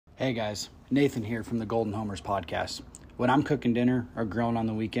Hey guys, Nathan here from the Golden Homers podcast. When I'm cooking dinner or grilling on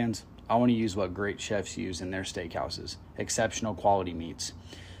the weekends, I want to use what great chefs use in their steakhouses: exceptional quality meats.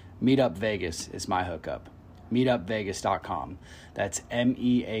 Meetup Vegas is my hookup. Meetupvegas.com. That's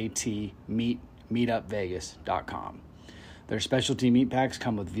meatupvegas.com. Their specialty meat packs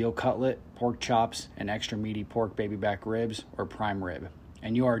come with veal cutlet, pork chops, and extra meaty pork baby back ribs or prime rib.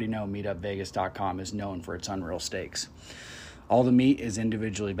 And you already know meetupvegas.com is known for its unreal steaks. All the meat is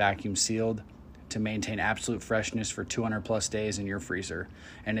individually vacuum sealed to maintain absolute freshness for 200 plus days in your freezer,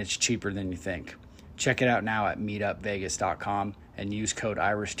 and it's cheaper than you think. Check it out now at meetupvegas.com and use code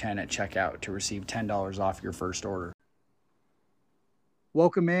IRISH10 at checkout to receive $10 off your first order.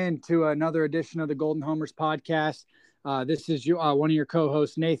 Welcome in to another edition of the Golden Homers podcast. This is one of your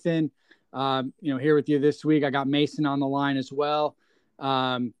co-hosts, Nathan. Here with you this week. I got Mason on the line as well.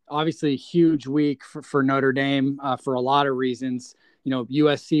 Obviously a huge week for Notre Dame for a lot of reasons.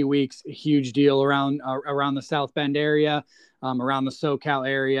 USC week's a huge deal around the South Bend area, around the SoCal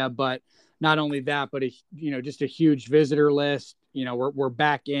area. But not only that, but just a huge visitor list. We're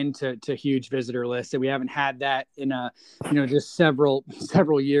back into huge visitor lists, and we haven't had that in just several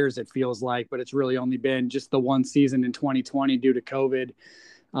years, it feels like. But it's really only been just the one season in 2020 due to COVID.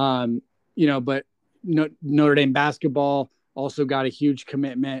 But Notre Dame basketball also got a huge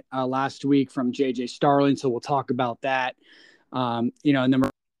commitment last week from JJ Starling. So we'll talk about that. And then we're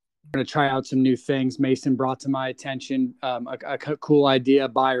going to try out some new things. Mason brought to my attention a cool idea,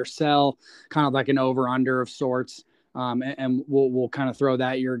 buy or sell, kind of like an over under of sorts. And we'll kind of throw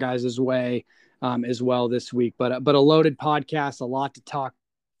that your guys' way as well this week. But a loaded podcast, a lot to talk,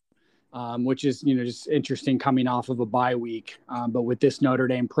 which is, just interesting coming off of a bye week. But with this Notre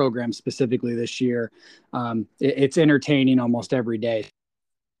Dame program specifically this year, it's entertaining almost every day.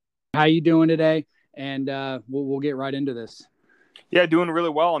 How you doing today? And we'll get right into this. Yeah, doing really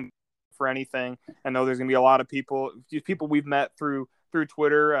well. For anything, I know there's going to be a lot of people we've met through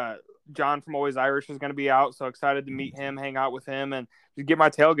Twitter. John from Always Irish is going to be out, so excited to meet him, hang out with him, and just get my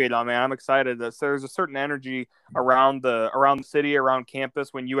tailgate on, man. I'm excited. There's a certain energy around the city, around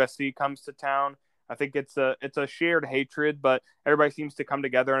campus when USC comes to town. I think it's a shared hatred, but everybody seems to come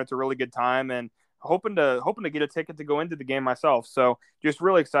together, and it's a really good time. And hoping to get a ticket to go into the game myself. So just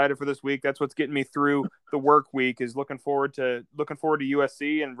really excited for this week. That's what's getting me through the work week, is looking forward to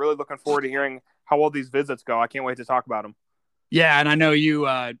USC, and really looking forward to hearing how all these visits go. I can't wait to talk about them. Yeah, and I know you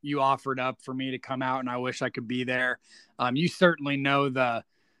offered up for me to come out, and I wish I could be there. You certainly know the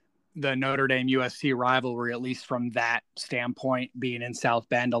Notre Dame USC rivalry, at least from that standpoint, being in South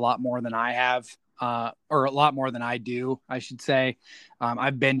Bend a lot more than I have, or a lot more than I do, I should say.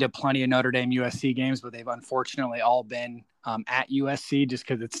 I've been to plenty of Notre Dame USC games, but they've unfortunately all been at USC just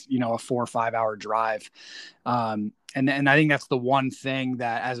because it's a 4 or 5 hour drive. And I think that's the one thing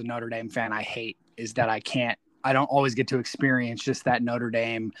that, as a Notre Dame fan, I hate, is that I don't always get to experience just that Notre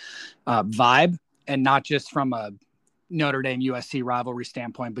Dame vibe, and not just from a Notre Dame USC rivalry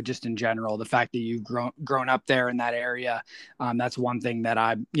standpoint, but just in general, the fact that you've grown up there in that area. That's one thing that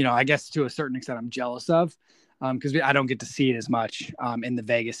I guess to a certain extent I'm jealous of, because I don't get to see it as much in the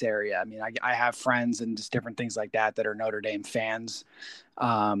Vegas area. I mean, I have friends and just different things like that are Notre Dame fans,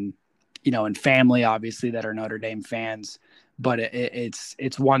 and family obviously that are Notre Dame fans. But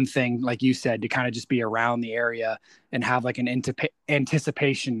it's one thing, like you said, to kind of just be around the area and have like an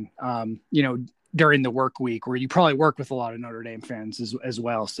anticipation, during the work week, where you probably work with a lot of Notre Dame fans as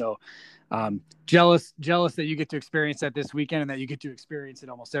well. So jealous that you get to experience that this weekend, and that you get to experience it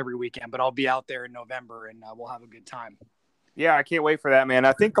almost every weekend. But I'll be out there in November, and we'll have a good time. Yeah, I can't wait for that, man.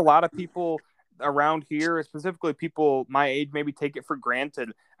 I think a lot of people around here, specifically people my age, maybe take it for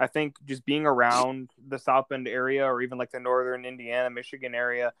granted. I think just being around the South Bend area, or even like the northern Indiana, Michigan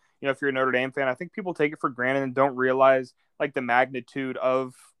area, if you're a Notre Dame fan, I think people take it for granted and don't realize like the magnitude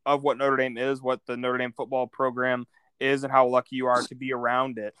of what Notre Dame is, what the Notre Dame football program is, and how lucky you are to be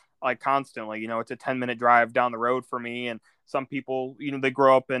around it like constantly. It's a 10-minute drive down the road for me, and some people, they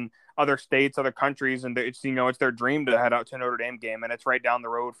grow up in other states, other countries, and it's their dream to head out to a Notre Dame game, and it's right down the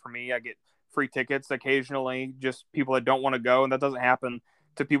road for me. I get free tickets occasionally, just people that don't want to go, and that doesn't happen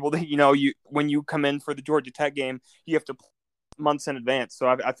to people that when you come in for the Georgia Tech game, you have to plan months in advance. So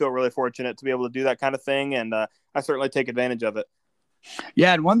I feel really fortunate to be able to do that kind of thing, and I certainly take advantage of it.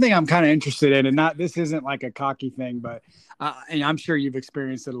 Yeah, and one thing I'm kind of interested in, and this isn't like a cocky thing, but and I'm sure you've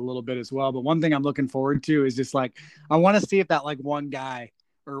experienced it a little bit as well, but one thing I'm looking forward to is just like, I want to see if that like one guy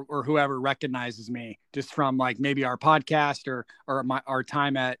or whoever recognizes me just from like maybe our podcast or our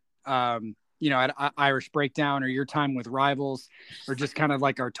time at at Irish Breakdown, or your time with Rivals, or just kind of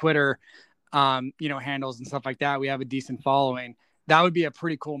like our Twitter handles and stuff like that. We have a decent following. that would be a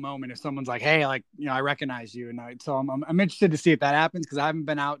pretty cool moment if someone's like, hey, like, you know, I recognize you. And so I'm interested to see if that happens, because I haven't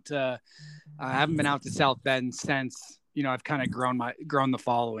been out to South Bend since, you know, I've kind of grown the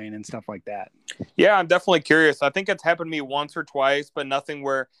following and stuff like that. Yeah, I'm definitely curious. I think it's happened to me once or twice, but nothing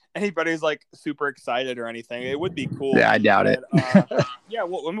where anybody's like super excited or anything. It would be cool. Yeah, I doubt it. Yeah,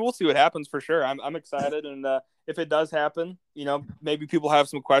 well, I mean, we'll see what happens for sure. I'm excited, and if it does happen, you know, maybe people have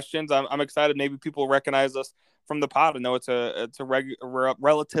some questions. I'm excited. Maybe people recognize us from the pod. I know it's a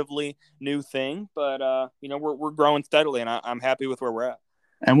relatively new thing, but you know, we're growing steadily, and I'm happy with where we're at.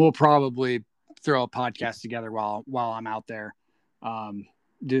 And we'll probably throw a podcast together while I'm out there.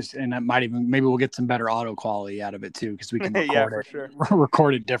 And that might even, maybe we'll get some better audio quality out of it too, because we can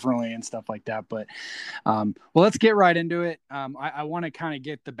record it differently and stuff like that. But well, let's get right into it. I want to kind of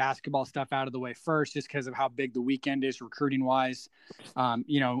get the basketball stuff out of the way first, just because of how big the weekend is recruiting wise,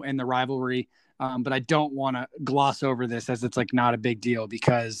 you know, and the rivalry. But I don't want to gloss over this as it's like not a big deal,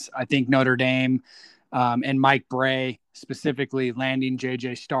 because I think Notre Dame and Mike Brey specifically landing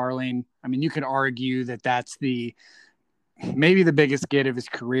JJ Starling. I mean, you could argue that that's maybe the biggest get of his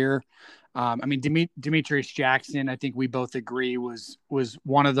career. I mean, Demetrius Jackson, I think we both agree was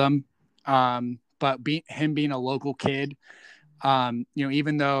one of them. But him being a local kid, you know,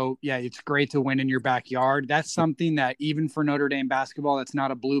 even though, yeah, it's great to win in your backyard, that's something that even for Notre Dame basketball, that's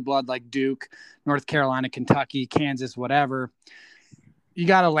not a blue blood like Duke, North Carolina, Kentucky, Kansas, whatever. You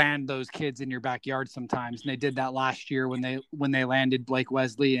got to land those kids in your backyard sometimes. And they did that last year when they landed Blake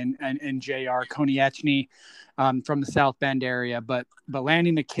Wesley and JR Konieczny from the South Bend area. But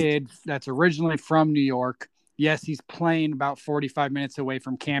landing a kid that's originally from New York, yes, he's playing about 45 minutes away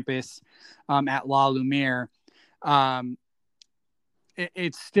from campus at La Lumiere.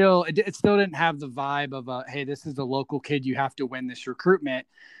 It still didn't have the vibe of hey, this is a local kid, you have to win this recruitment.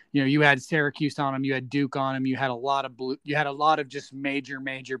 You know, you had Syracuse on him, you had Duke on him, you had a lot of just major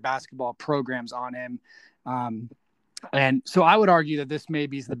basketball programs on him. And so I would argue that this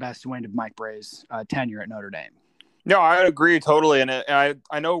maybe is the best win of Mike Brey's tenure at Notre Dame. No, I agree totally. And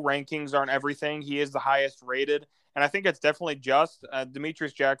I know rankings aren't everything. He is the highest rated, and I think it's definitely just.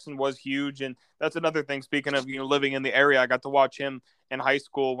 Demetrius Jackson was huge, and that's another thing. Speaking of, you know, living in the area, I got to watch him in high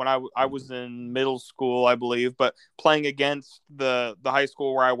school when I was in middle school, I believe, but playing against the high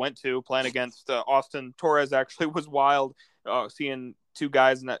school where I went to, playing against Austin Torres actually was wild, seeing two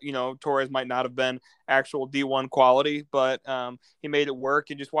guys that, you know, Torres might not have been actual D1 quality, but he made it work,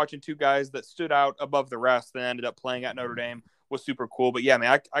 and just watching two guys that stood out above the rest and ended up playing at Notre Dame was super cool. But yeah,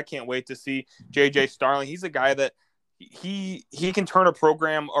 man, I can't wait to see JJ Starling. He's a guy that he can turn a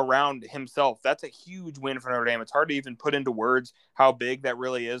program around himself. That's a huge win for Notre Dame. It's hard to even put into words how big that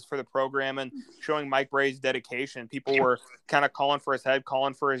really is for the program, and showing Mike Brey's dedication. People were kind of calling for his head,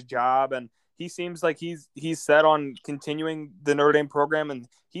 calling for his job, and he seems like he's set on continuing the Notre Dame program, and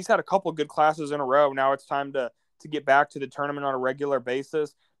he's had a couple of good classes in a row. Now it's time to get back to the tournament on a regular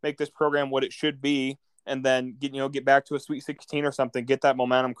basis, make this program what it should be, and then get back to a Sweet 16 or something, get that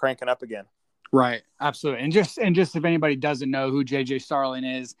momentum cranking up again. Right. Absolutely. And just if anybody doesn't know who JJ Starling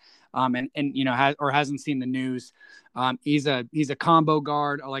is, and you know, hasn't seen the news, he's a combo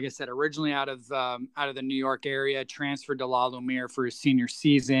guard. Like I said, originally out of the New York area, transferred to La Lumiere for his senior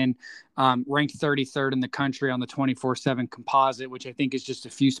season, ranked 33rd in the country on the 24/7 composite, which I think is just a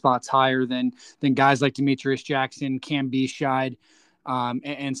few spots higher than guys like Demetrius Jackson, Cam Bescheid,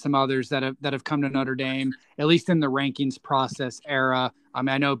 and some others that have come to Notre Dame, at least in the rankings process era.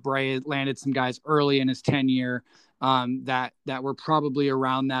 I know Brey landed some guys early in his tenure that were probably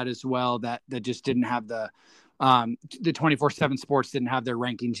around that as well, that just didn't have the 24/7 Sports didn't have their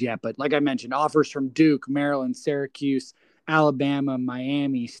rankings yet. But like I mentioned, offers from Duke, Maryland, Syracuse, Alabama,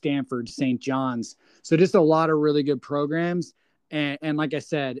 Miami, Stanford, St. John's. So just a lot of really good programs. And like I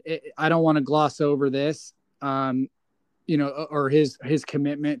said, I don't want to gloss over this. You know, or his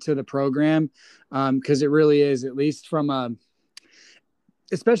commitment to the program, because it really is, at least from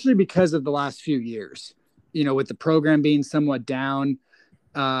especially because of the last few years, you know, with the program being somewhat down,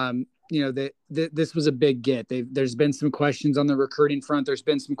 you know, this was a big get. There's been some questions on the recruiting front. There's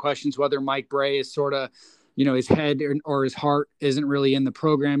been some questions whether Mike Brey is sort of, you know, his head or his heart isn't really in the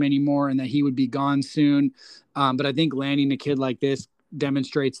program anymore, and that he would be gone soon. But I think landing a kid like this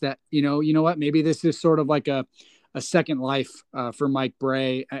demonstrates that, you know what, maybe this is sort of like a second life for Mike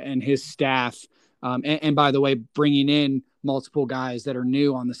Brey and his staff. And by the way, bringing in multiple guys that are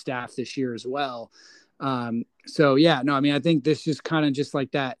new on the staff this year as well. So yeah, no, I mean, I think this is kind of just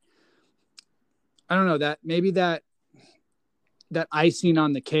like that. I don't know, that maybe that icing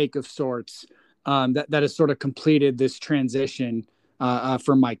on the cake of sorts, that has sort of completed this transition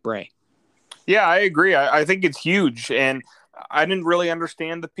for Mike Brey. Yeah, I agree. I think it's huge. And I didn't really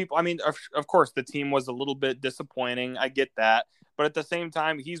understand the people. I mean, of course, the team was a little bit disappointing. I get that. But at the same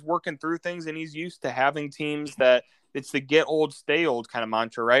time, he's working through things and he's used to having teams that it's the get old, stay old kind of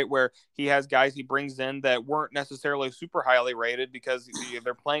mantra, right? Where he has guys he brings in that weren't necessarily super highly rated because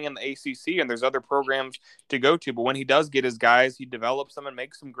they're playing in the ACC and there's other programs to go to. But when he does get his guys, he develops them and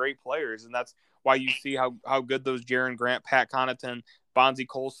makes them great players. And that's why you see how good those Jaron Grant, Pat Connaughton, Bonzie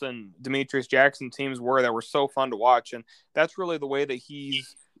Colson, Demetrius Jackson teams were that were so fun to watch. And that's really the way that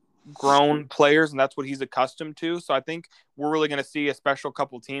he's grown players, and that's what he's accustomed to. So I think we're really going to see a special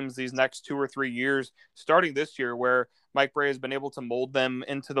couple teams these next 2 or 3 years, starting this year, where Mike Brey has been able to mold them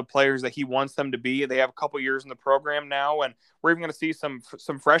into the players that he wants them to be. They have a couple years in the program now, and we're even going to see some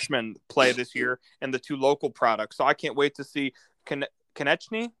freshmen play this year in the 2 local products. So I can't wait to see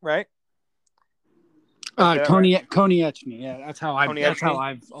Konechny, right? Konechny. Yeah, that's how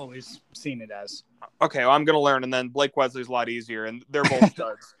I've always seen it as. Okay, well, I'm going to learn, and then Blake Wesley's a lot easier, and they're both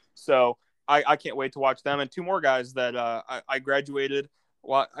studs. So I can't wait to watch them. And 2 more guys that I graduated.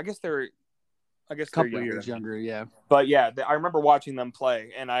 Well, I guess they're a couple years younger, yeah. But yeah, I remember watching them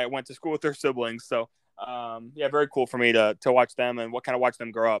play, and I went to school with their siblings. So yeah, very cool for me to watch them and watch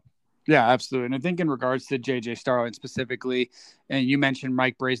them grow up. Yeah, absolutely. And I think in regards to JJ Starling specifically, and you mentioned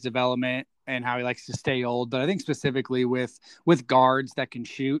Mike Brey's development and how he likes to stay old, but I think specifically with guards that can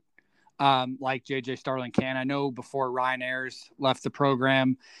shoot, like JJ Starling can. I know before Ryan Ayers left the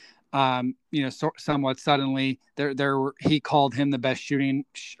program, somewhat suddenly, he called him the best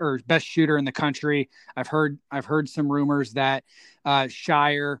shooter in the country. I've heard some rumors that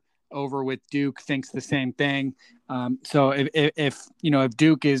Shire over with Duke thinks the same thing. So if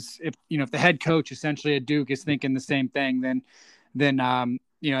Duke is, if the head coach essentially at Duke is thinking the same thing, then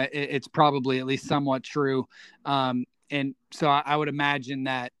it's probably at least somewhat true. And so I would imagine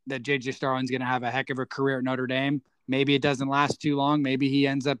that JJ Starling's going to have a heck of a career at Notre Dame. Maybe it doesn't last too long. Maybe he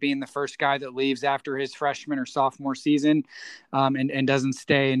ends up being the first guy that leaves after his freshman or sophomore season, and doesn't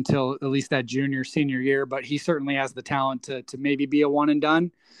stay until at least that senior year. But he certainly has the talent to maybe be a one and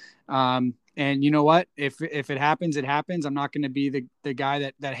done. And you know what? If it happens, it happens. I'm not going to be the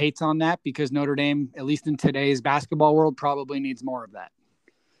guy that hates on that, because Notre Dame, at least in today's basketball world, probably needs more of that.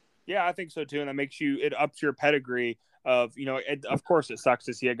 Yeah, I think so too. And it ups your pedigree of, of course it sucks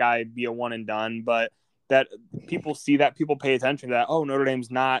to see a guy be a one and done, but that people see that, people pay attention to that. Oh, Notre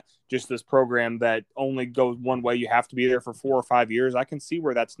Dame's not just this program that only goes one way. You have to be there for 4 or 5 years. I can see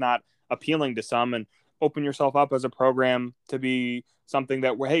where that's not appealing to some, and open yourself up as a program to be something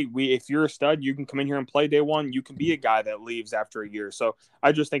that, hey, if you're a stud, you can come in here and play day one. You can be a guy that leaves after a year. So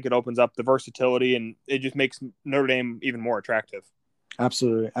I just think it opens up the versatility, and it just makes Notre Dame even more attractive.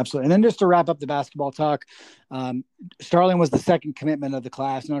 Absolutely. And then just to wrap up the basketball talk, Starling was the second commitment of the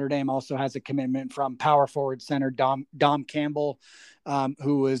class. Notre Dame also has a commitment from power forward center Dom Campbell,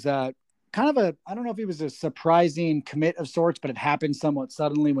 who was kind of I don't know if he was a surprising commit of sorts, but it happened somewhat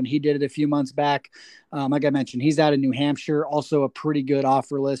suddenly when he did it a few months back. Like I mentioned, he's out of New Hampshire. Also a pretty good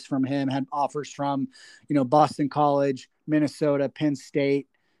offer list from him. Had offers from, Boston College, Minnesota, Penn State,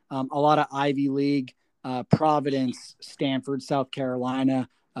 a lot of Ivy League. Providence, Stanford, South Carolina,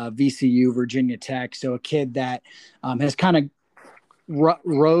 VCU, Virginia Tech. So a kid that has kind of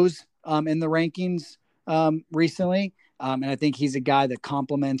rose in the rankings recently. And I think he's a guy that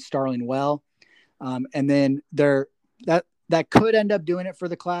complements Starling well. And then that could end up doing it for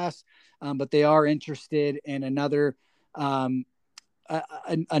the class, but they are interested in another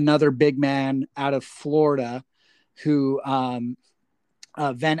big man out of Florida who Van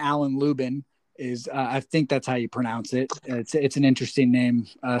Allen Lubin is, I think that's how you pronounce it. It's an interesting name,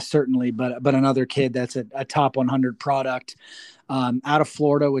 certainly, but another kid that's a top 100 product out of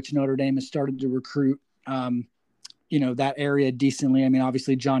Florida, which Notre Dame has started to recruit, that area decently. I mean,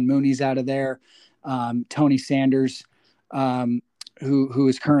 obviously John Mooney's out of there. Tony Sanders, who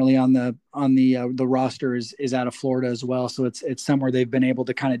is currently on the roster is out of Florida as well. So it's somewhere they've been able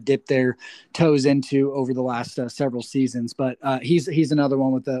to kind of dip their toes into over the last several seasons. But he's another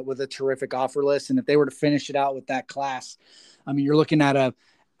one with a terrific offer list. And if they were to finish it out with that class, I mean, you're looking at a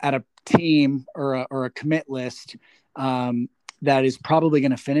team or a commit list that is probably going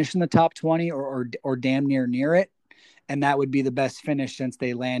to finish in the top 20 or damn near it. And that would be the best finish since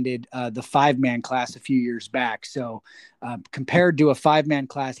they landed the 5-man class a few years back. So compared to a 5-man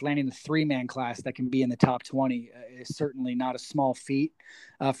class, landing the 3-man class that can be in the top 20 is certainly not a small feat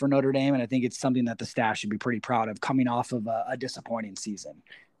for Notre Dame. And I think it's something that the staff should be pretty proud of coming off of a disappointing season.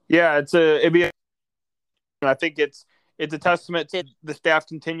 Yeah, I think it's a testament to the staff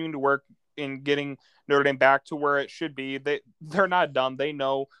continuing to work in getting Notre Dame back to where it should be. They're not dumb. They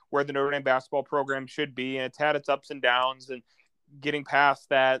know where the Notre Dame basketball program should be, and it's had its ups and downs. And getting past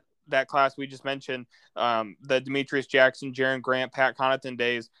that class we just mentioned, the Demetrius Jackson, Jaron Grant, Pat Connaughton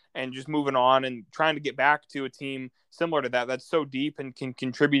days, and just moving on and trying to get back to a team similar to that's so deep and can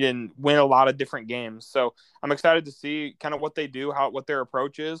contribute and win a lot of different games. So I'm excited to see kind of what they do, what their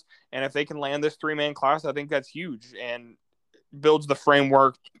approach is, and if they can land this 3-man class, I think that's huge and builds the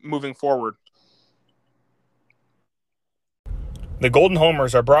framework moving forward. The Golden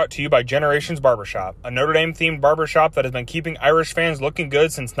Homers are brought to you by Generations Barbershop, a Notre Dame-themed barbershop that has been keeping Irish fans looking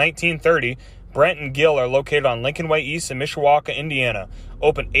good since 1930. Brent and Gil are located on Lincoln Way East in Mishawaka, Indiana.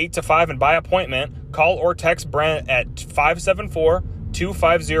 Open 8 to 5 and by appointment. Call or text Brent at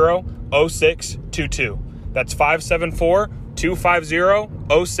 574-250-0622. That's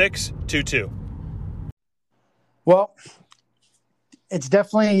 574-250-0622. Well, it's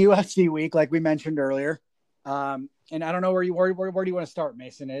definitely a UFC week, like we mentioned earlier. And I don't know where do you want to start,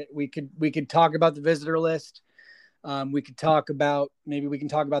 Mason? We could talk about the visitor list. We can talk about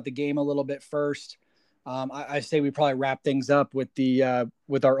the game a little bit first. I say we probably wrap things up with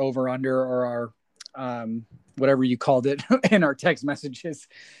with our over under or our whatever you called it in our text messages.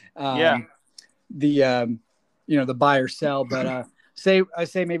 The buy or sell, but I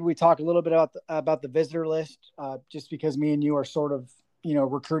say maybe we talk a little bit about the visitor list, just because me and you are sort of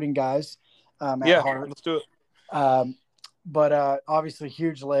recruiting guys. At heart. Let's do it. But obviously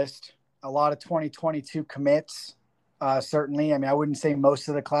huge list, a lot of 2022 commits. Certainly. I mean, I wouldn't say most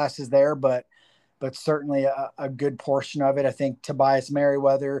of the class is there, but certainly a good portion of it. I think Tobias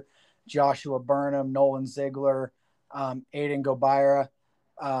Merriweather, Joshua Burnham, Nolan Ziegler, Aiden Gobira,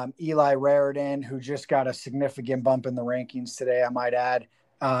 Eli Raridan, who just got a significant bump in the rankings today, I might add.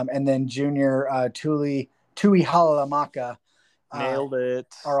 And then junior Tui Halalamaka. Nailed it.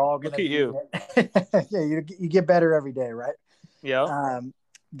 Are all going to Look at you. Yeah, you get better every day, right? Yeah.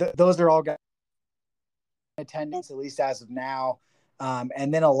 Those are all guys in attendance, at least as of now.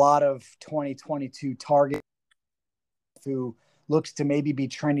 And then a lot of 2022 targets who looks to maybe be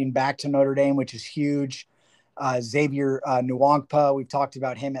trending back to Notre Dame, which is huge. Xavier Nwankpa, we've talked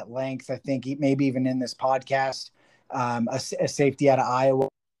about him at length. I think maybe even in this podcast. A safety out of Iowa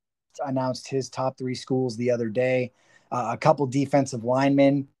announced his top 3 schools the other day. A couple defensive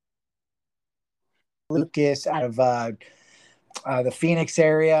linemen. Lucas out of the Phoenix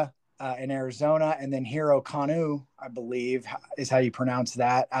area in Arizona, and then Hiro Kanu, I believe is how you pronounce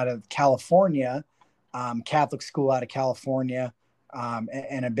that, out of California, Catholic school out of California,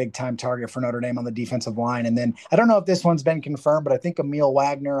 and a big-time target for Notre Dame on the defensive line. And then I don't know if this one's been confirmed, but I think Emil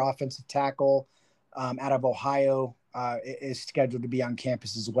Wagner, offensive tackle out of Ohio, is scheduled to be on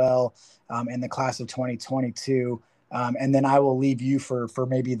campus as well in the class of 2022. And then I will leave you for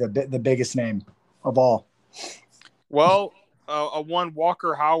maybe the biggest name of all. Well, one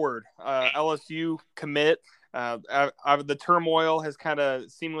Walker Howard, LSU commit. The turmoil has kind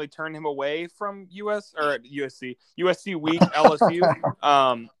of seemingly turned him away from USC week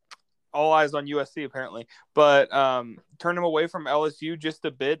LSU. All eyes on USC apparently, but turned him away from LSU just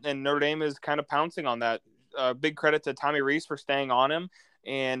a bit, and Notre Dame is kind of pouncing on that. Big credit to Tommy Rees for staying on him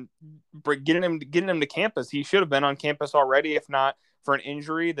and getting him to campus. He should have been on campus already, if not for an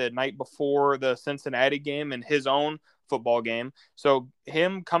injury the night before the Cincinnati game and his own football game. So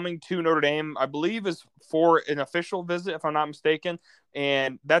him coming to Notre Dame, I believe, is for an official visit, if I'm not mistaken.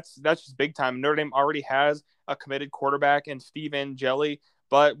 And that's just big time. Notre Dame already has a committed quarterback in Steve Angeli,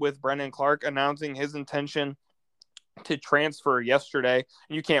 but with Brendan Clark announcing his intention to transfer yesterday,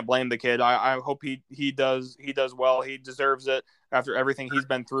 you can't blame the kid. I hope he does well. He deserves it after everything he's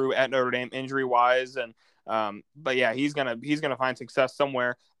been through at Notre Dame injury wise. And but yeah, he's gonna find success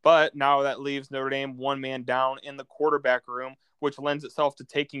somewhere. But now that leaves Notre Dame one man down in the quarterback room, which lends itself to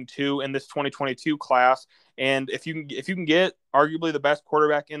taking 2 in this 2022 class. And if you can get arguably the best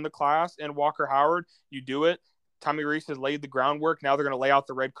quarterback in the class in Walker Howard, you do it. Tommy Rees has laid the groundwork. Now they're going to lay out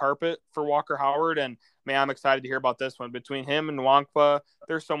the red carpet for Walker Howard. And man, I'm excited to hear about this one. Between him and Nwankpa,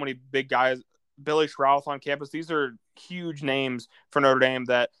 there's so many big guys. Billy Schrouth on campus. These are huge names for Notre Dame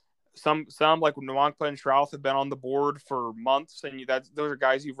that some like Nwankpa and Schrouth have been on the board for months. And those are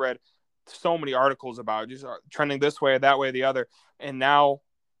guys you've read so many articles about, just trending this way, that way, the other. And now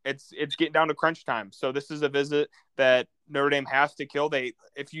it's getting down to crunch time. So this is a visit that Notre Dame has to kill.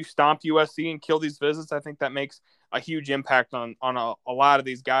 If you stomp USC and kill these visits, I think that makes a huge impact on a lot of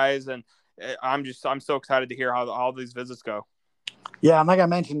these guys. And I'm so excited to hear how all these visits go. Yeah, and like I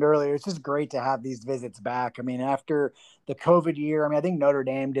mentioned earlier, it's just great to have these visits back. I mean, after the COVID year, I think Notre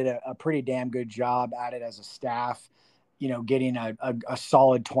Dame did a pretty damn good job at it as a staff. getting a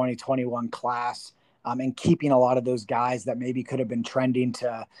solid 2021 class, and keeping a lot of those guys that maybe could have been trending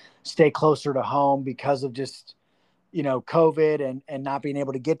to stay closer to home because of just, COVID and not being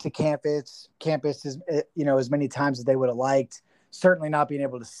able to get to campus as, as many times as they would have liked. Certainly not being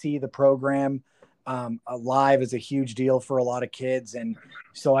able to see the program live is a huge deal for a lot of kids. And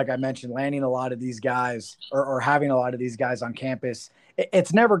so, like I mentioned, landing a lot of these guys or having a lot of these guys on campus,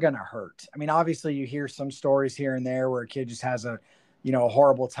 it's never going to hurt. I mean, obviously you hear some stories here and there where a kid just has a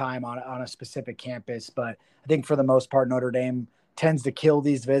horrible time on a specific campus. But I think for the most part, Notre Dame tends to kill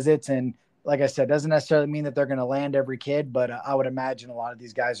these visits. And like I said, doesn't necessarily mean that they're going to land every kid, but I would imagine a lot of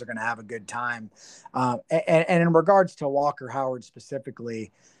these guys are going to have a good time. And in regards to Walker Howard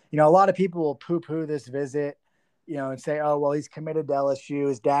specifically, a lot of people will poo-poo this visit, and say, oh, well, he's committed to LSU.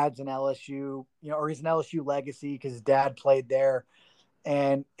 His dad's an LSU, or he's an LSU legacy because his dad played there.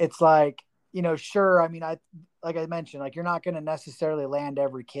 And it's like, sure. I mean, like I mentioned, like you're not going to necessarily land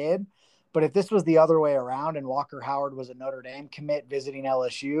every kid, but if this was the other way around and Walker Howard was a Notre Dame commit visiting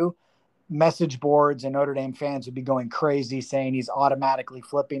LSU, message boards and Notre Dame fans would be going crazy saying he's automatically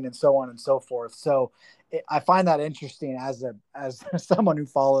flipping and so on and so forth. So I find that interesting as someone who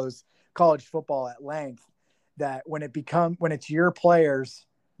follows college football at length, that when it's your players,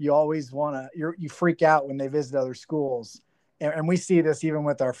 you always you freak out when they visit other schools. And we see this even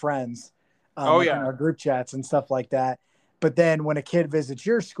with our friends, in our group chats and stuff like that. But then when a kid visits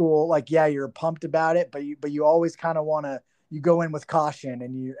your school, like, yeah, you're pumped about it, but you always kind of you go in with caution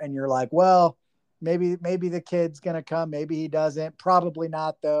and you're like, well, maybe the kid's going to come. Maybe he doesn't. Probably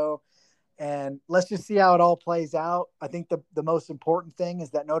not though. And let's just see how it all plays out. I think the most important thing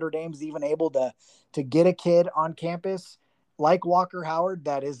is that Notre Dame's even able to get a kid on campus like Walker Howard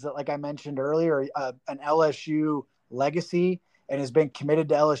that is, like I mentioned earlier, an LSU legacy and has been committed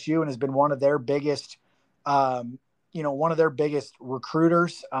to LSU and has been one of their biggest,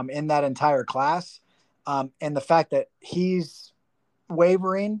 recruiters in that entire class. And the fact that he's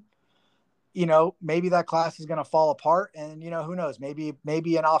wavering, maybe that class is going to fall apart, and who knows, maybe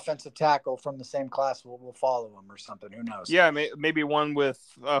an offensive tackle from the same class will follow him or something. Who knows? Yeah, maybe one with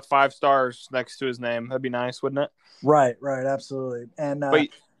 5 stars next to his name. That'd be nice, wouldn't it? Right, absolutely. And but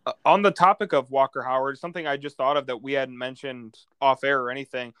on the topic of Walker Howard, something I just thought of that we hadn't mentioned off air or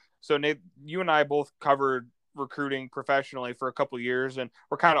anything. So Nate, you and I both covered recruiting professionally for a couple of years, and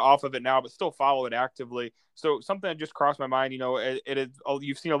we're kind of off of it now, but still follow it actively. So something that just crossed my mind,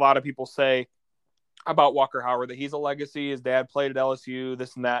 you've seen a lot of people say about Walker Howard that he's a legacy, his dad played at LSU,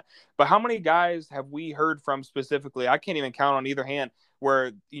 this and that. But how many guys have we heard from specifically? I can't even count on either hand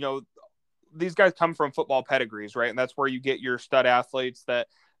where, these guys come from football pedigrees, right? And that's where you get your stud athletes that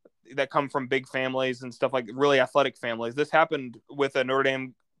come from big families and stuff, like really athletic families. This happened with a Notre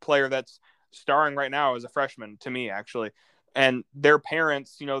Dame player that's starring right now as a freshman, to me, actually. And their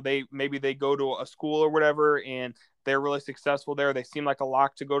parents, they go to a school or whatever, and they're really successful there. They seem like a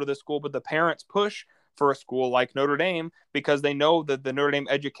lock to go to the school, but the parents push for a school like Notre Dame because they know that the Notre Dame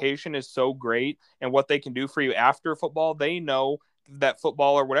education is so great and what they can do for you after football. They know that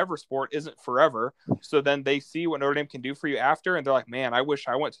football or whatever sport isn't forever. So then they see what Notre Dame can do for you after, and they're like, man, I wish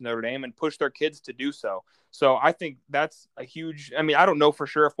I went to Notre Dame, and push their kids to do so. So I think that's a huge, I don't know for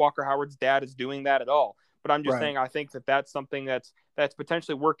sure if Walker Howard's dad is doing that at all, but I'm just saying, I think that's something that's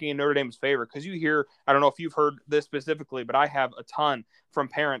potentially working in Notre Dame's favor. Cause you hear, I don't know if you've heard this specifically, but I have a ton from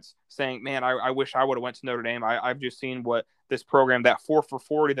parents saying, man, I wish I would have went to Notre Dame. I've just seen what this program, that 4 for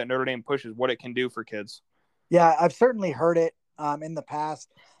 40 that Notre Dame pushes, what it can do for kids. Yeah. I've certainly heard it in the past,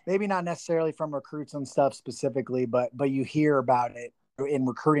 maybe not necessarily from recruits and stuff specifically, but you hear about it in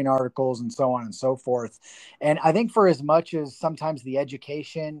recruiting articles and so on and so forth. And I think for as much as sometimes the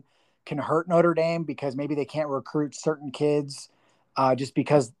education can hurt Notre Dame because maybe they can't recruit certain kids just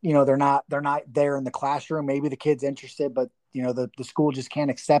because, they're not there in the classroom. Maybe the kid's interested, but the school just can't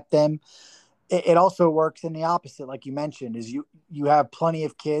accept them. It also works in the opposite. Like you mentioned, is you have plenty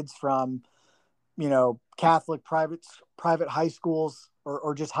of kids from, Catholic private high schools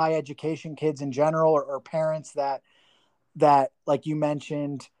or just high education kids in general, or parents that, like you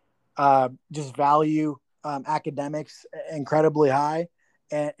mentioned, just value academics incredibly high,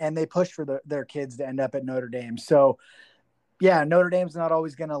 and they push for their kids to end up at Notre Dame. So yeah, Notre Dame's not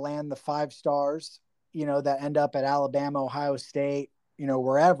always going to land the 5 stars, that end up at Alabama, Ohio State,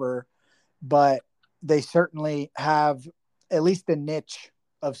 wherever, but they certainly have at least a niche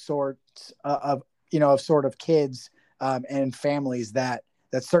of sorts of kids and families that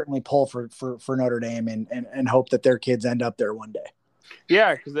certainly pull for Notre Dame and hope that their kids end up there one day.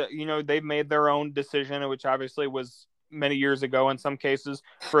 Yeah, because they've made their own decision, which obviously was many years ago in some cases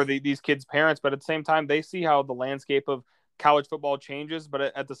for these kids' parents. But at the same time, they see how the landscape of college football changes. But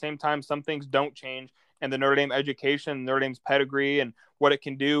at the same time, some things don't change. And the Notre Dame education, Notre Dame's pedigree, and what it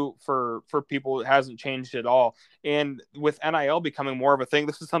can do for people hasn't changed at all. And with NIL becoming more of a thing,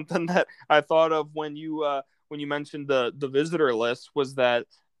 this is something that I thought of when you mentioned the visitor list, was that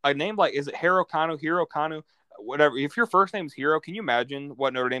a name like, is it Hero Kanu, whatever. If your first name's Hero, can you imagine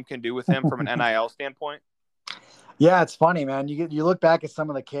what Notre Dame can do with him from an NIL standpoint? Yeah, it's funny, man. You look back at some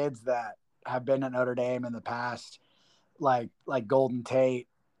of the kids that have been at Notre Dame in the past, like Golden Tate,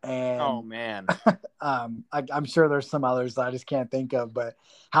 and oh man, I'm sure there's some others that I just can't think of. But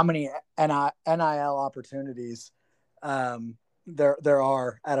how many NIL opportunities there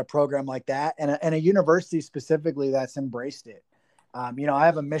are at a program like that, and a university specifically that's embraced it. I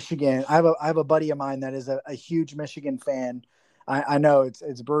have a buddy of mine that is a huge Michigan fan. I know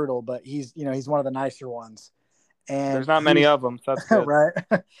it's brutal, but he's one of the nicer ones. And there's not many of them. So that's good. Right.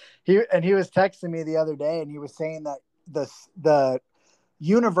 He was texting me the other day, and he was saying that the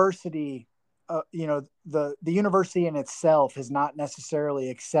university, the university in itself has not necessarily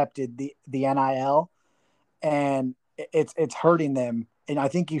accepted the NIL, and it's hurting them. And I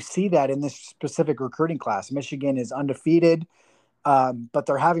think you see that in this specific recruiting class. Michigan is undefeated, but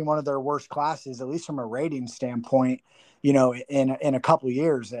they're having one of their worst classes, at least from a rating standpoint, in a couple of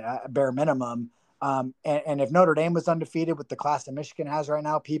years, at bare minimum. And if Notre Dame was undefeated with the class that Michigan has right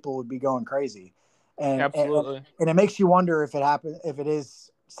now, people would be going crazy. And, absolutely. And it makes you wonder if it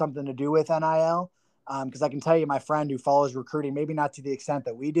is something to do with NIL. Because I can tell you, my friend who follows recruiting, maybe not to the extent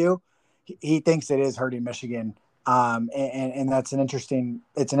that we do, he thinks it is hurting Michigan. And that's an interesting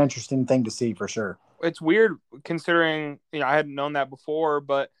thing to see for sure. It's weird considering, I hadn't known that before,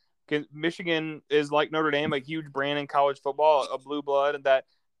 but Michigan is like Notre Dame, a huge brand in college football, a blue blood, and that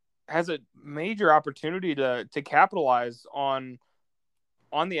has a major opportunity to capitalize on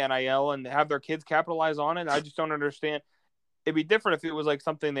the NIL and have their kids capitalize on it. I just don't understand. It'd be different if it was like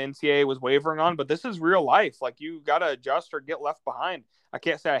something the NCAA was wavering on, but this is real life. Like, you got to adjust or get left behind. I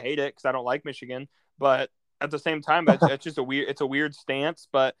can't say I hate it because I don't like Michigan, but at the same time, that's just it's a weird stance,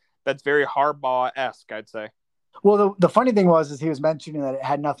 but that's very Harbaugh-esque, I'd say. Well, the funny thing is he was mentioning that it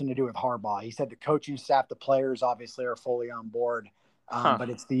had nothing to do with Harbaugh. He said the coaching staff, the players obviously are fully on board. But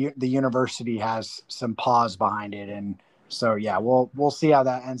it's the university has some pause behind it, and so yeah, we'll see how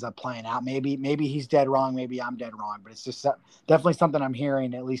that ends up playing out. Maybe he's dead wrong, maybe I'm dead wrong, but it's just definitely something I'm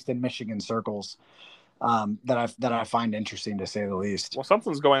hearing, at least in Michigan circles, that I find interesting, to say the least. Well,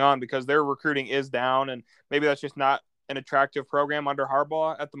 something's going on because their recruiting is down, and maybe that's just not an attractive program under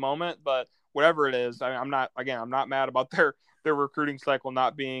Harbaugh at the moment. But whatever it is, I'm not mad about their recruiting cycle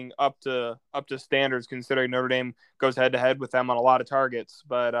not being up to standards, considering Notre Dame goes head to head with them on a lot of targets.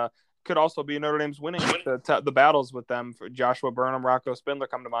 But could also be Notre Dame's winning the battles with them. For Joshua Burnham, Rocco Spindler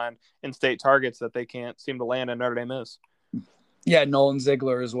come to mind, in state targets that they can't seem to land, and Notre Dame is. Yeah, Nolan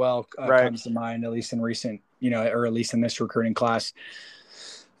Ziegler as well right. comes to mind, at least in recent, or at least in this recruiting class.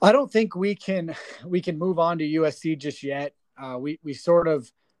 I don't think we can move on to USC just yet.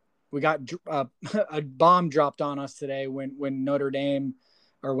 We got a bomb dropped on us today when Notre Dame,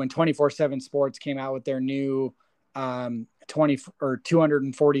 or when 24/7 Sports came out with their new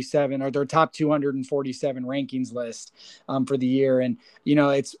 247, or their top 247 rankings list for the year. And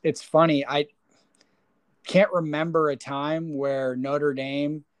it's funny. I can't remember a time where Notre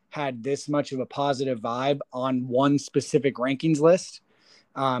Dame had this much of a positive vibe on one specific rankings list.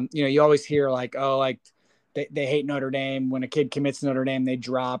 You always hear they hate Notre Dame. When a kid commits to Notre Dame, they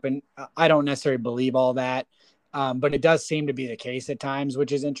drop. And I don't necessarily believe all that. But it does seem to be the case at times,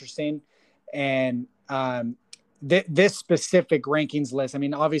 which is interesting. And this specific rankings list, I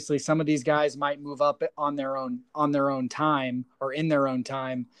mean, obviously some of these guys might move up on their own time, or in their own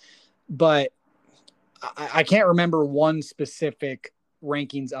time. But I can't remember one specific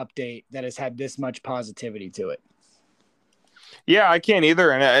rankings update that has had this much positivity to it. Yeah, I can't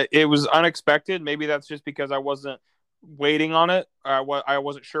either. And it was unexpected. Maybe that's just because I wasn't waiting on it. I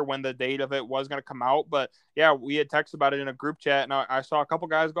wasn't sure when the date of it was going to come out. But yeah, we had texted about it in a group chat, and I saw a couple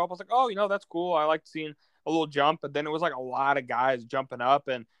guys go up. I was like, oh, that's cool. I liked seeing a little jump. But then it was like a lot of guys jumping up.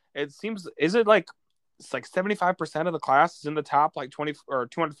 And it seems, it's like 75% of the class is in the top, like 20 or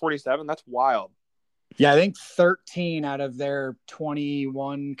 247. That's wild. Yeah, I think 13 out of their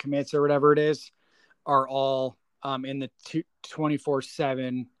 21 commits or whatever it is are all in the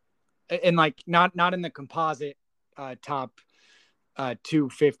 24/7, and not in the composite top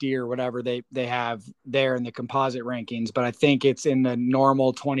 250 or whatever they have there in the composite rankings, but I think it's in the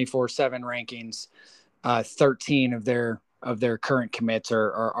normal 24/7 rankings. 13 of their of their current commits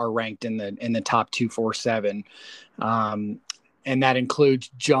are ranked in the top 247. And that includes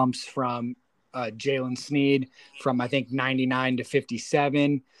jumps from Jalen Sneed from, I think, 99 to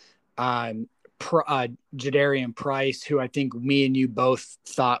 57. Jadarian Price, who I think me and you both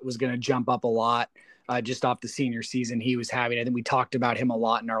thought was going to jump up a lot just off the senior season he was having. I think we talked about him a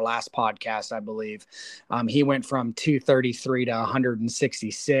lot in our last podcast, I believe. He went from 233 to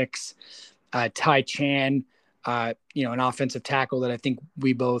 166. Ty Chan, an offensive tackle that I think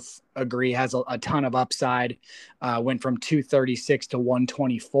we both agree has a ton of upside, went from 236 to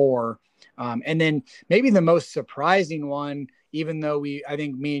 124. And then maybe the most surprising one, even though I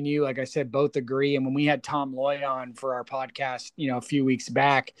think me and you, like I said, both agree. And when we had Tom Loy on for our podcast, a few weeks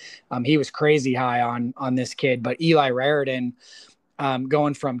back, he was crazy high on this kid. But Eli Raritan,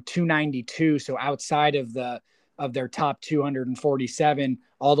 going from 292, so outside of their top 247,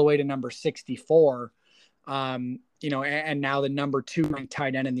 all the way to number 64. And now the number 2 ranked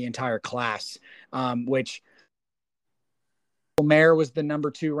tight end in the entire class, which Mayer was the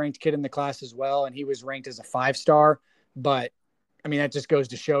number 2 ranked kid in the class as well. And he was ranked as a 5-star, but I mean, that just goes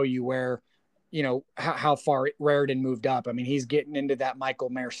to show you where, how far Raritan moved up. I mean, he's getting into that Michael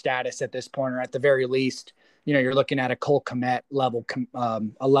Mayer status at this point, or at the very least, you're looking at a Cole Kmet level,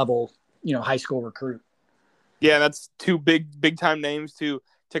 high school recruit. Yeah, that's 2 big time names to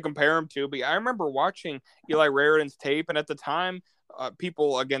compare him to. But I remember watching Eli Raritan's tape, and at the time,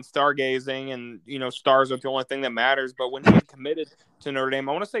 people against stargazing and, stars are the only thing that matters. But when he had committed to Notre Dame,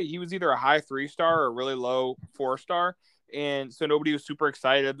 I want to say he was either a high 3-star or a really low 4-star. And so nobody was super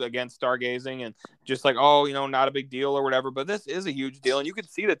excited against stargazing and just like, not a big deal or whatever. But this is a huge deal. And you could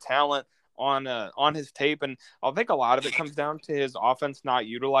see the talent on his tape. And I think a lot of it comes down to his offense not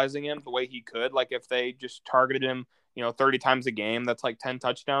utilizing him the way he could. Like if they just targeted him, 30 times a game, that's like 10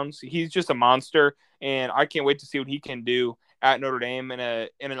 touchdowns. He's just a monster. And I can't wait to see what he can do at Notre Dame in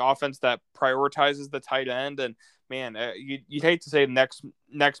an offense that prioritizes the tight end. And man, you'd hate to say next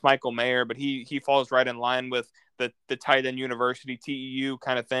Michael Mayer, but he falls right in line with the tight end university TEU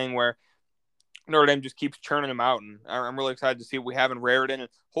kind of thing where Notre Dame just keeps churning them out. And I'm really excited to see what we have in Raritan. And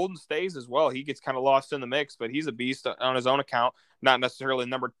Holden Stays as well. He gets kind of lost in the mix, but he's a beast on his own account. Not necessarily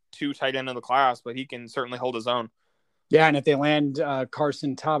number 2 tight end in the class, but he can certainly hold his own. Yeah, and if they land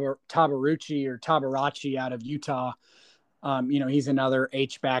Carson Tabarachi out of Utah, he's another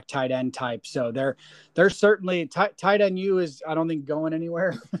H-back tight end type. So they're certainly tight end U is, I don't think, going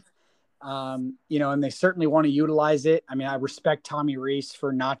anywhere. And they certainly want to utilize it. I mean, I respect Tommy Rees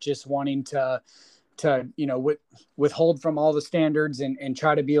for not just wanting to withhold from all the standards and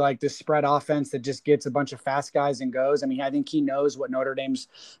try to be like this spread offense that just gets a bunch of fast guys and goes. I mean, I think he knows what Notre Dame's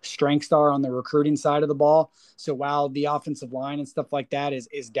strengths are on the recruiting side of the ball. So while the offensive line and stuff like that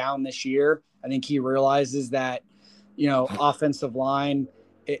is down this year, I think he realizes that, offensive line,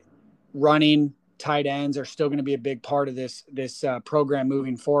 running, tight ends are still going to be a big part of this program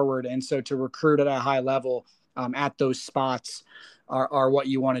moving forward. And so to recruit at a high level at those spots are what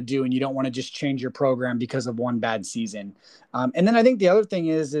you want to do. And you don't want to just change your program because of one bad season. And then I think the other thing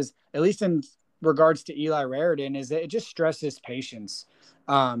is at least in regards to Eli Raritan, is that it just stresses patience,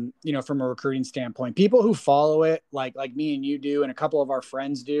 from a recruiting standpoint. People who follow it, like me and you do, and a couple of our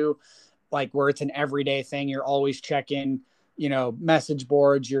friends do, like where it's an everyday thing. You're always checking, message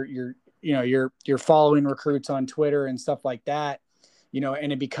boards, you're following recruits on Twitter and stuff like that,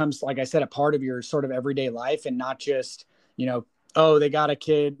 and it becomes, like I said, a part of your sort of everyday life and not just, they got a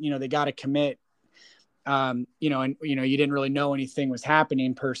kid, they got to commit, and you didn't really know anything was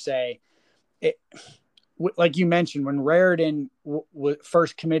happening per se. Like you mentioned, when Raritan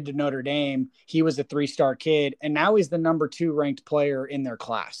first committed to Notre Dame, he was a 3-star kid, and now he's the number 2 ranked player in their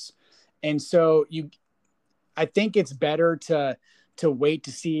class. And so I think it's better to wait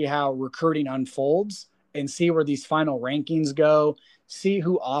to see how recruiting unfolds and see where these final rankings go, see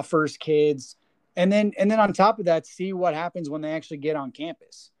who offers kids. And then on top of that, see what happens when they actually get on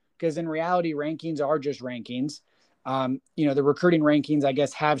campus. Because in reality, rankings are just rankings. The recruiting rankings, I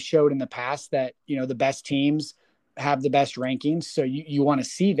guess, have showed in the past that, the best teams have the best rankings. So you want to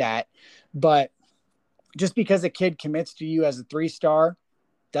see that. But just because a kid commits to you as a 3-star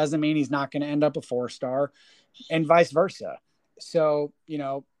doesn't mean he's not going to end up a 4-star, and vice versa. So,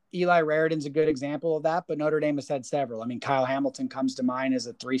 Eli Raritan's a good example of that, but Notre Dame has had several. I mean, Kyle Hamilton comes to mind as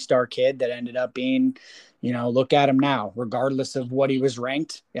a 3-star kid that ended up being, look at him now, regardless of what he was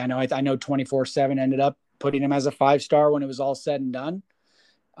ranked. I know 24/7 ended up putting him as a 5-star when it was all said and done.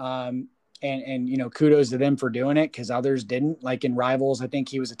 And kudos to them for doing it, because others didn't. Like in Rivals, I think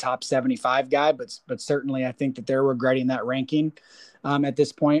he was a top 75 guy, but certainly I think that they're regretting that ranking at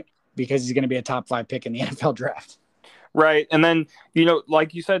this point, because he's going to be a top 5 pick in the NFL draft. Right. And then,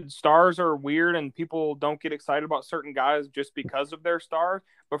 like you said, stars are weird and people don't get excited about certain guys just because of their stars.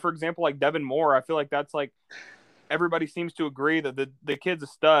 But for example, like Devin Moore, I feel like that's like everybody seems to agree that the kid's a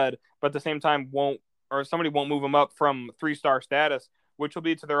stud, but at the same time somebody won't move him up from 3-star status, which will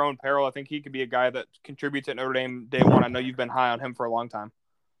be to their own peril. I think he could be a guy that contributes at Notre Dame day one. I know you've been high on him for a long time.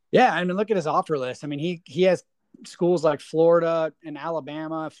 Yeah, I mean, look at his offer list. I mean, he has schools like Florida and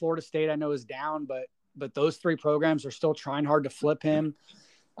Alabama. Florida State, I know, is down, but those 3 programs are still trying hard to flip him.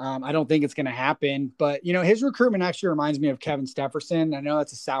 I don't think it's going to happen, but his recruitment actually reminds me of Kevin Stepherson. I know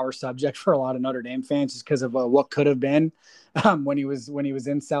that's a sour subject for a lot of Notre Dame fans just because of what could have been when he was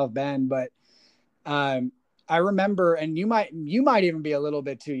in South Bend. But I remember, and you might even be a little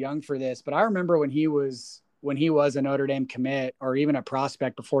bit too young for this, but I remember when he was a Notre Dame commit or even a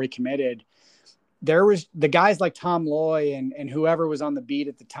prospect before he committed, there was the guys like Tom Loy and whoever was on the beat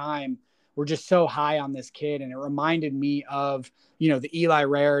at the time were just so high on this kid. And it reminded me of, the Eli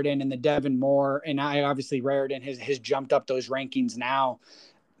Raridan and the Devin Moore. And obviously Raridan has jumped up those rankings now.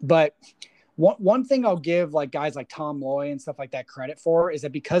 But one thing I'll give like guys like Tom Loy and stuff like that credit for is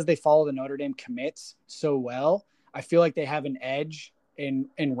that because they follow the Notre Dame commits so well, I feel like they have an edge in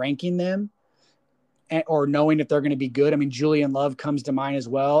ranking them or knowing if they're going to be good. I mean, Julian Love comes to mind as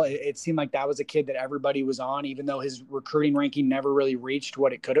well. It seemed like that was a kid that everybody was on, even though his recruiting ranking never really reached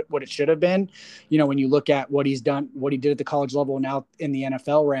what it should have been. When you look at what he's done, what he did at the college level, now in the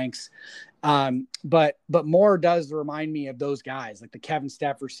NFL ranks. But Moore does remind me of those guys, like the Kevin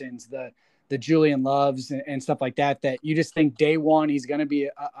Stephersons, the Julian Loves and stuff like that you just think day one he's going to be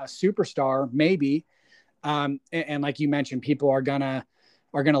a superstar, maybe. And like you mentioned, people are gonna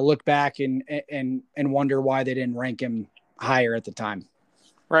look back and wonder why they didn't rank him higher at the time.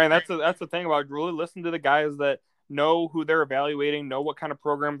 Right. That's the thing about really listen to the guys that know who they're evaluating, know what kind of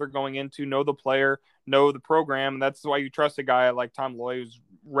program they're going into, know the player, know the program. And that's why you trust a guy like Tom Loy, who's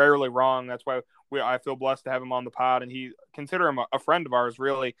rarely wrong. That's why I feel blessed to have him on the pod, and consider him a friend of ours,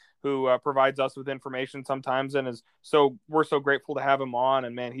 really, who provides us with information sometimes, and we're so grateful to have him on.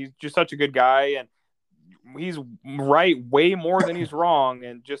 And man, he's just such a good guy, and he's right way more than he's wrong,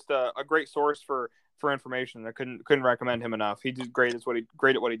 and just a great source for information. I couldn't recommend him enough. He's great at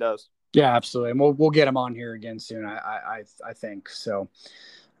what he does. Yeah, absolutely. And we'll get him on here again soon. I think so.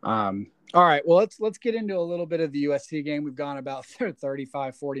 All right. Well, let's get into a little bit of the USC game. We've gone about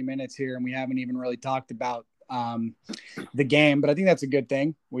 35, 40 minutes here, and we haven't even really talked about the game, but I think that's a good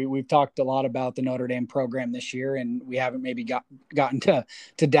thing. We've talked a lot about the Notre Dame program this year, and we haven't maybe gotten to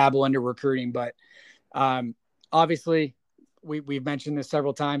dabble into recruiting, but obviously we've mentioned this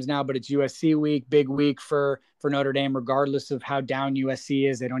several times now, but it's USC week, big week for Notre Dame, regardless of how down USC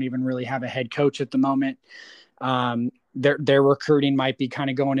is. They don't even really have a head coach at the moment. Their recruiting might be kind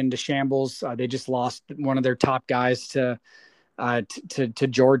of going into shambles. They just lost one of their top guys to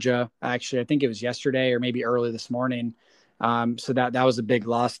Georgia. Actually, I think it was yesterday or maybe early this morning. So that was a big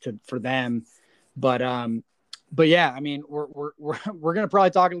loss for them. But yeah, I mean, we're going to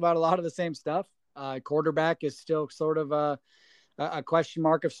probably talk about a lot of the same stuff. Quarterback is still sort of a question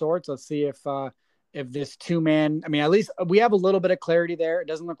mark of sorts. Let's see if this 2-man, I mean, at least we have a little bit of clarity there. It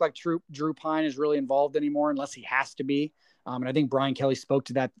doesn't look like Drew Pine is really involved anymore unless he has to be. And I think Brian Kelly spoke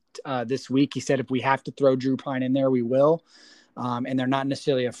to that this week. He said, if we have to throw Drew Pine in there, we will. And they're not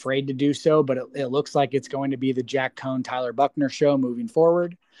necessarily afraid to do so, but it looks like it's going to be the Jack Cohn, Tyler Buchner show moving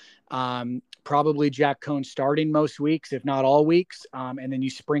forward. Probably Jack Cohn starting most weeks, if not all weeks. And then you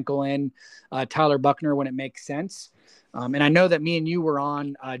sprinkle in Tyler Buchner when it makes sense. And I know that me and you were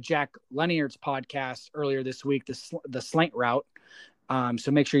on Jack Lanierd's podcast earlier this week, the Slant Route.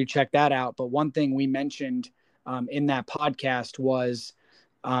 So make sure you check that out. But one thing we mentioned in that podcast was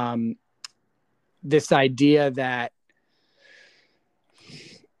this idea that,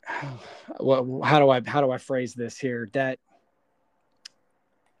 well, how do I phrase this here? That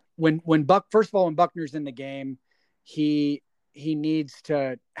when first of all, when Buckner's in the game, he needs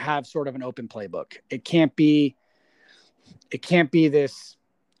to have sort of an open playbook. It can't be this,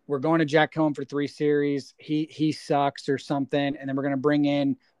 we're going to Jack Cohn for 3 series. He sucks or something. And then we're going to bring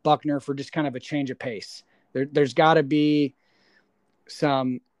in Buchner for just kind of a change of pace. There's got to be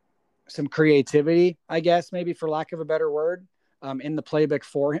some creativity, I guess, maybe for lack of a better word, in the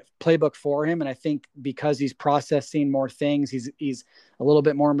playbook for him. And I think because he's processing more things, he's a little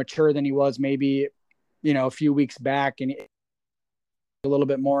bit more mature than he was maybe, a few weeks back, and a little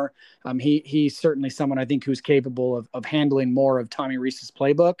bit more. He's certainly someone I think who's capable of handling more of Tommy Rees's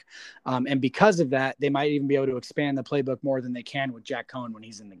playbook. And because of that, they might even be able to expand the playbook more than they can with Jack Cohn when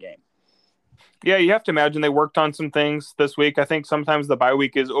he's in the game. Yeah, you have to imagine they worked on some things this week. I think sometimes the bye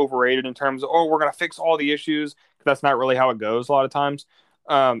week is overrated in terms of, we're going to fix all the issues, That's not really how it goes a lot of times.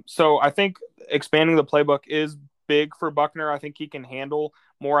 So I think expanding the playbook is big for Buchner. I think he can handle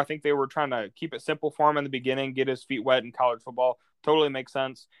more. I think they were trying to keep it simple for him in the beginning, get his feet wet in college football. Totally makes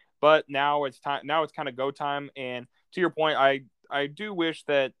sense. But now it's time. Now it's kind of go time. And to your point, I do wish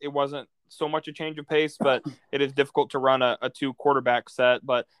that it wasn't so much a change of pace, but it is difficult to run a 2 quarterback set.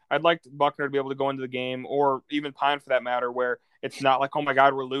 But I'd like Buchner to be able to go into the game, or even Pine for that matter, where it's not like, oh my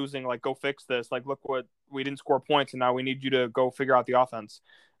God, we're losing. Like, go fix this. Like, look what we didn't score points, and now we need you to go figure out the offense.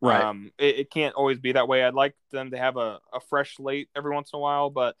 Right. It can't always be that way. I'd like them to have a fresh slate every once in a while,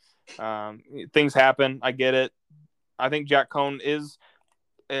 but things happen. I get it. I think Jack Coan is.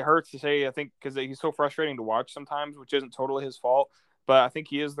 It hurts to say, I think, because he's so frustrating to watch sometimes, which isn't totally his fault. But I think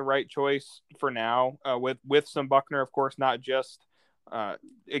he is the right choice for now, with some Buchner, of course, not just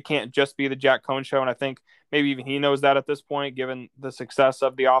it can't just be the Jack Coan show. And I think maybe even he knows that at this point, given the success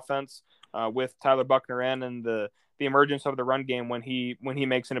of the offense with Tyler Buchner and the emergence of the run game when he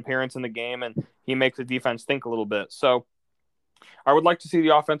makes an appearance in the game and he makes the defense think a little bit. So I would like to see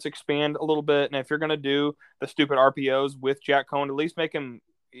the offense expand a little bit. And if you're going to do the stupid RPOs with Jack Coan, at least make him.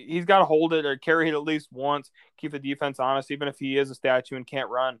 He's got to hold it or carry it at least once, keep the defense honest, even if he is a statue and can't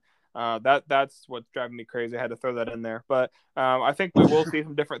run. That's what's driving me crazy. I had to throw that in there. But I think we will see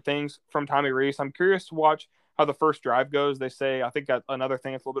some different things from Tommy Rees. I'm curious to watch how the first drive goes. They say, I think another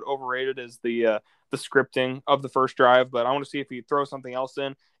thing that's a little bit overrated is the scripting of the first drive. But I want to see if he throws something else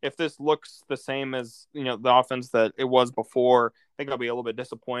in. If this looks the same as the offense that it was before, I think I'll be a little bit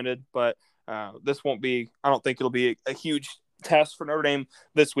disappointed. But this won't be. I don't think it'll be a huge test for Notre Dame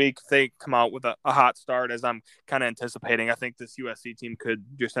this week. If they come out with a hot start, as I'm kind of anticipating, I think this USC team could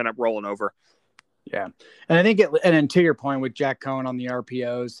just end up rolling over. Yeah. And I think and then to your point with Jack Coan on the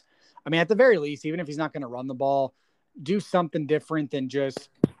RPOs, I mean, at the very least, even if he's not going to run the ball, do something different than just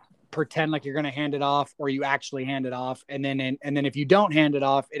pretend like you're going to hand it off, or you actually hand it off. And then if you don't hand it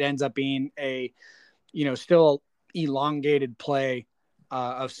off, it ends up being a, still elongated play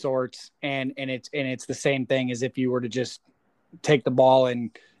of sorts. And it's the same thing as if you were to just take the ball and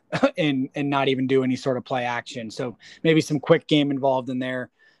not even do any sort of play action. So maybe some quick game involved in there,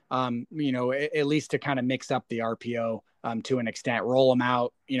 at least to kind of mix up the RPO to an extent, roll him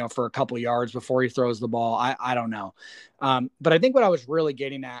out, for a couple of yards before he throws the ball. I don't know. But I think what I was really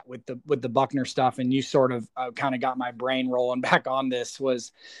getting at with the Buchner stuff, and you sort of kind of got my brain rolling back on this,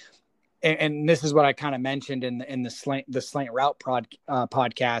 was, and this is what I kind of mentioned in the slant route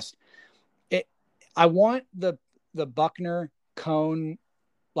podcast. I want the Buchner Coan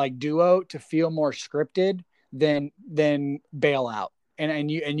like duo to feel more scripted than bailout.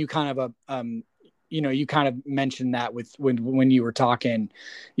 And you kind of you kind of mentioned that when you were talking,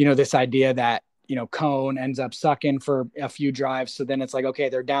 this idea that, Coan ends up sucking for a few drives. So then it's like, okay,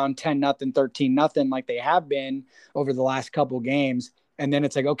 they're down 10-0, 13-0, like they have been over the last couple games. And then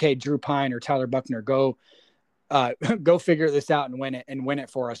it's like, okay, Drew Pine or Tyler Buchner, go figure this out and win it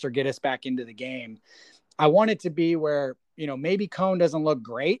for us, or get us back into the game. I want it to be where, maybe Coan doesn't look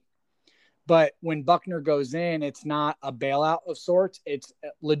great, but when Buchner goes in, it's not a bailout of sorts. It's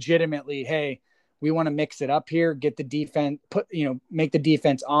legitimately, hey, we want to mix it up here, get the defense, make the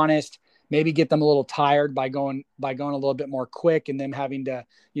defense honest, maybe get them a little tired by going a little bit more quick, and them having to,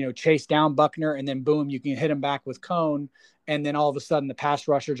 chase down Buchner, and then boom, you can hit him back with Coan. And then all of a sudden the pass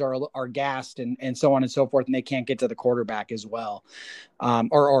rushers are gassed and so on and so forth, and they can't get to the quarterback as well,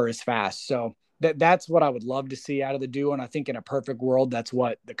 or as fast. So that's what I would love to see out of the duo. And I think in a perfect world, that's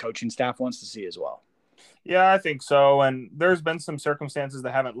what the coaching staff wants to see as well. Yeah, I think so. And there's been some circumstances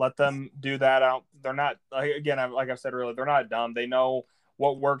that haven't let them do that out. They're not, again, like I said earlier, they're not dumb. They know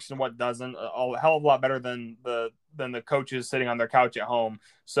what works and what doesn't a hell of a lot better than the coaches sitting on their couch at home.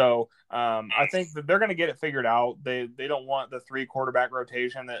 So I think that they're going to get it figured out. They don't want the 3 quarterback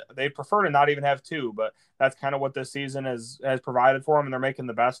rotation. That they prefer to not even have 2, but that's kind of what this season has provided for them, and they're making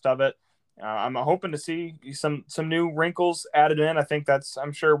the best of it. I'm hoping to see some new wrinkles added in. I think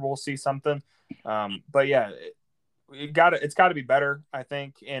I'm sure we'll see something. But yeah, it's got to be better, I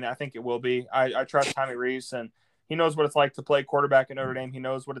think, and I think it will be. I trust Tommy Rees, and he knows what it's like to play quarterback at Notre Dame. He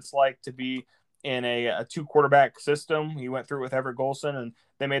knows what it's like to be in a 2 quarterback system. He went through it with Everett Golson, and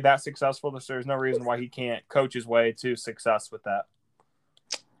they made that successful. So there's no reason why he can't coach his way to success with that.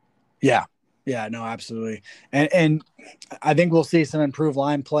 Yeah, no, absolutely. And I think we'll see some improved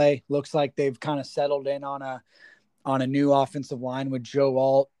line play. Looks like they've kind of settled in on a new offensive line with Joe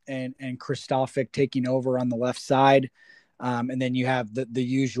Alt and Kristofic taking over on the left side. And then you have the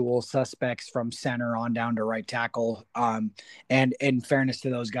usual suspects from center on down to right tackle. And in fairness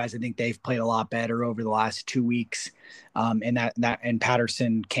to those guys, I think they've played a lot better over the last 2 weeks. And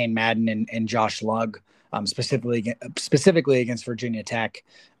Patterson, Kane Madden, and Josh Lugg specifically against Virginia Tech.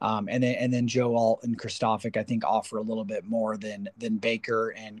 And then Joe Alt and Kristofic, I think, offer a little bit more than Baker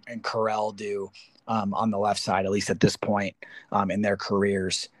and Correll do on the left side, at least at this point in their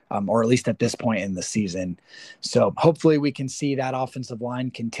careers, or at least at this point in the season. So hopefully we can see that offensive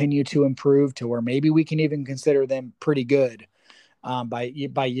line continue to improve to where maybe we can even consider them pretty good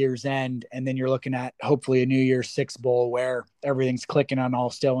by year's end. And then you're looking at hopefully a New Year's Six Bowl where everything's clicking on all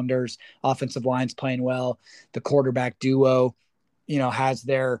cylinders, offensive line's playing well, the quarterback duo, has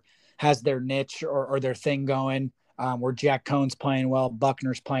their niche or their thing going, where Jack Cohn's playing well,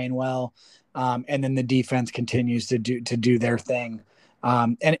 Buckner's playing well, and then the defense continues to do their thing.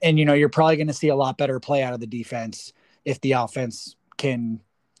 And you're probably going to see a lot better play out of the defense if the offense can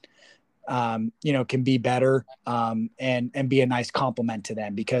be better and be a nice complement to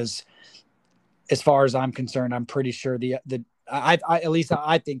them, because as far as I'm concerned, I'm pretty sure I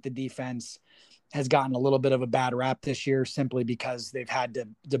think the defense has gotten a little bit of a bad rap this year simply because they've had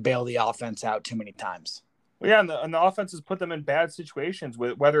to bail the offense out too many times. Well, yeah, and the offense has put them in bad situations,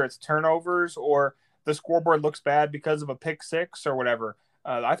 with whether it's turnovers or the scoreboard looks bad because of a pick six or whatever.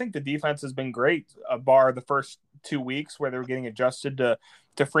 I think the defense has been great, bar the first 2 weeks where they were getting adjusted to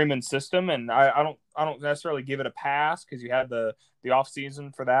Freeman's system, and I don't necessarily give it a pass because you had the off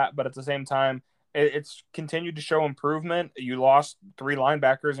season for that, but at the same time, it's continued to show improvement. You lost 3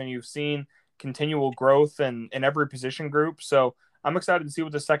 linebackers, and you've seen continual growth in every position group. So I'm excited to see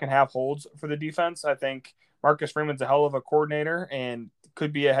what the second half holds for the defense. I think Marcus Freeman's a hell of a coordinator and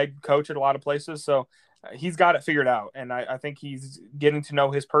could be a head coach at a lot of places. So he's got it figured out. And I think he's getting to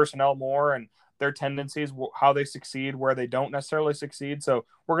know his personnel more and their tendencies, how they succeed, where they don't necessarily succeed. So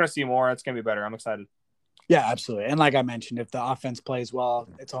we're going to see more. It's going to be better. I'm excited. Yeah, absolutely. And like I mentioned, if the offense plays well,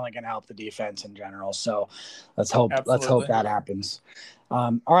 it's only going to help the defense in general. So let's hope that happens.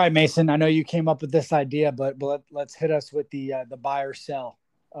 All right, Mason, I know you came up with this idea, but let's hit us with the buy or sell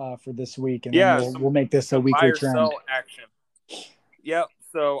for this week. And then we'll make this a weekly trend. Buy or sell action. Yep.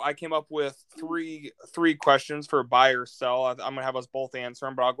 So I came up with three questions for buy or sell. I'm going to have us both answer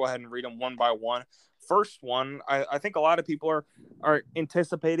them, but I'll go ahead and read them one by one. First one, I think a lot of people are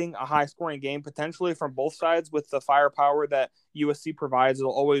anticipating a high-scoring game potentially from both sides with the firepower that USC provides. They'll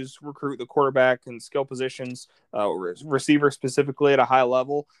always recruit the quarterback and skill positions, receiver specifically at a high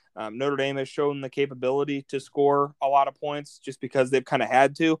level. Notre Dame has shown the capability to score a lot of points just because they've kind of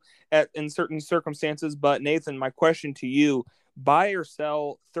had to in certain circumstances. But, Nathan, my question to you, buy or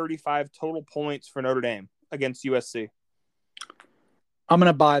sell 35 total points for Notre Dame against USC? I'm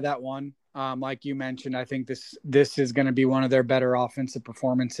going to buy that one. Like you mentioned, I think this is going to be one of their better offensive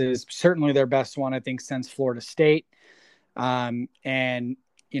performances. Certainly their best one, I think, since Florida State. And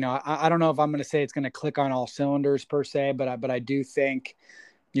I don't know if I'm going to say it's going to click on all cylinders per se, but I do think,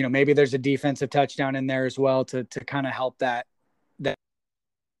 maybe there's a defensive touchdown in there as well to kind of help that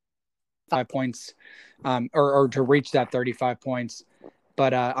 5 points, or to reach that 35 points.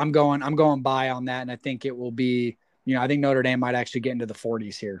 But I'm going buy on that, and I think it will be. I think Notre Dame might actually get into the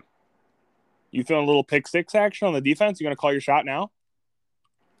 40s here. You feeling a little pick six action on the defense? You going to call your shot now?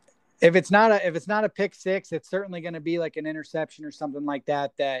 If it's not a pick six, it's certainly going to be like an interception or something like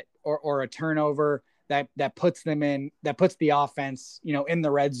that, or a turnover that puts the offense, in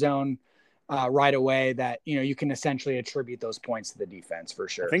the red zone right away, that, you can essentially attribute those points to the defense for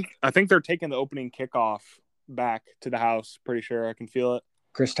sure. I think they're taking the opening kickoff back to the house. Pretty sure I can feel it.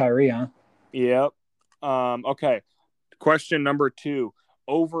 Chris Tyree, huh? Yep. Okay. Question number 2.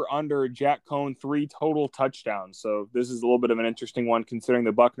 Over under Jack Cohn 3 total touchdowns. So this is a little bit of an interesting one considering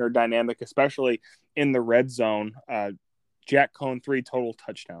the Buckner dynamic, especially in the red zone. Jack Cohn 3 total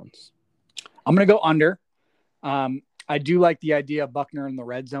touchdowns. I'm going to go under. I do like the idea of Buckner in the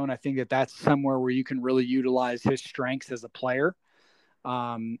red zone. I think that's somewhere where you can really utilize his strengths as a player.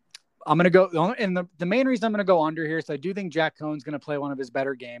 I'm going to go, and the main reason I'm going to go under here is I do think Jack Cohn's going to play one of his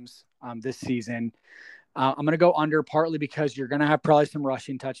better games this season. I'm going to go under partly because you're going to have probably some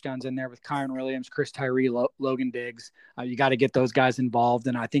rushing touchdowns in there with Kyron Williams, Chris Tyree, Logan Diggs. You got to get those guys involved,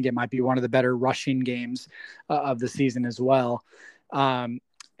 and I think it might be one of the better rushing games of the season as well. And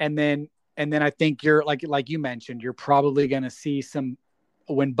then I think you're like you mentioned, you're probably going to see some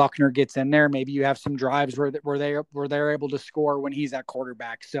when Buckner gets in there. Maybe you have some drives where they're able to score when he's at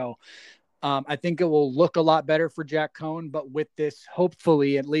quarterback. So I think it will look a lot better for Jack Cohn, but with this,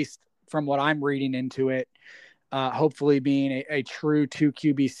 hopefully, at least from what I'm reading into it, hopefully being a true 2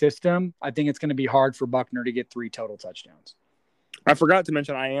 QB system, I think it's going to be hard for Buckner to get 3 total touchdowns. I forgot to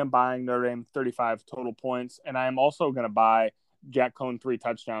mention I am buying Notre Dame 35 total points, and I am also going to buy Jack Cohn 3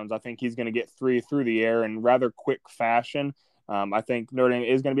 touchdowns. I think he's going to get 3 through the air in rather quick fashion. I think Notre Dame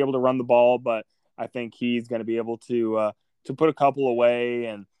is going to be able to run the ball, but I think he's going to be able to put a couple away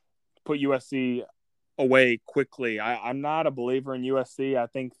and put USC away quickly. I'm not a believer in USC. I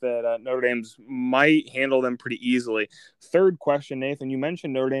think that Notre Dame's might handle them pretty easily. Third question, Nathan, you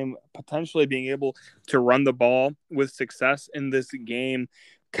mentioned Notre Dame potentially being able to run the ball with success in this game.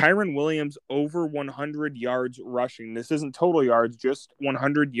 Kyren Williams over 100 yards rushing. This isn't total yards, just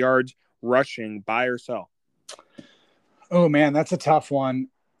 100 yards rushing. Buy or sell? Oh, man, that's a tough one.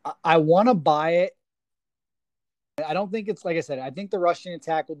 I want to buy it. I don't think it's, like I said, I think the rushing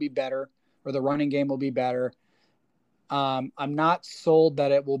attack will be better, or the running game will be better. I'm not sold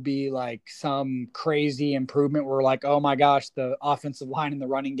that it will be like some crazy improvement where like, oh my gosh, the offensive line and the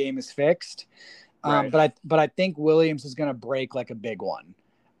running game is fixed. Right. But I think Williams is going to break like a big one.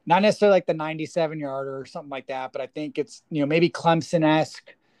 Not necessarily like the 97-yarder or something like that, but I think it's, maybe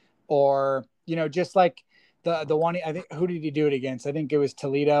Clemson-esque, or, just like the one, I think, who did he do it against? I think it was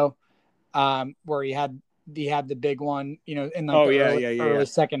Toledo, where he had the big one, in the early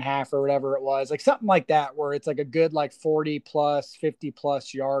second half or whatever it was, like something like that, where it's like a good, like 40 plus, 50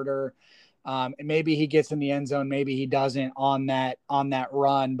 plus yarder. And maybe he gets in the end zone, maybe he doesn't on that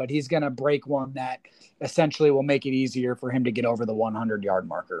run, but he's going to break one that essentially will make it easier for him to get over the 100-yard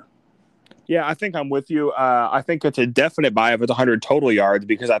marker. Yeah, I think I'm with you. I think it's a definite buy if it's 100 total yards,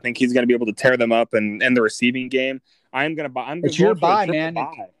 because I think he's going to be able to tear them up in the receiving game. I'm going to buy. It's your buy, man.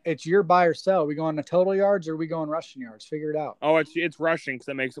 It's your buy or sell. Are we going to total yards, or are we going rushing yards? Figure it out. Oh, it's rushing, because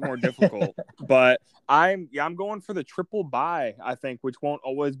it makes it more difficult. But I'm going for the triple buy, I think, which won't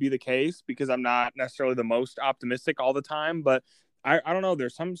always be the case, because I'm not necessarily the most optimistic all the time. But I don't know.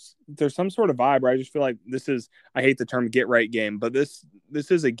 There's some sort of vibe where I just feel like this is, I hate the term get right game, but this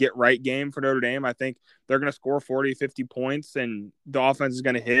is a get right game for Notre Dame. I think they're going to score 40, 50 points, and the offense is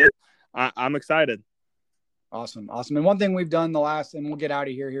going to hit. I'm excited. Awesome. And one thing we've done and we'll get out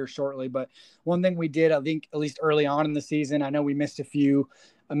of here shortly, but one thing we did, I think, at least early on in the season, I know we missed a few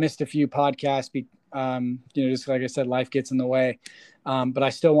podcasts, just like I said, life gets in the way. But I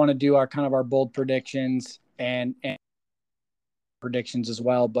still want to do our bold predictions and predictions as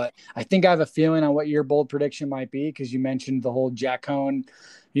well. But I think I have a feeling on what your bold prediction might be, because you mentioned the whole Jack Cohn,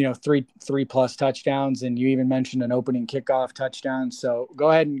 3+ touchdowns, and you even mentioned an opening kickoff touchdown. So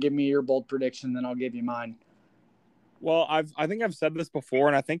go ahead and give me your bold prediction, then I'll give you mine. Well, I think I've said this before,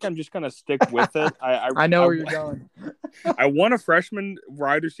 and I think I'm just going to stick with it. I know where you're going. I want a freshman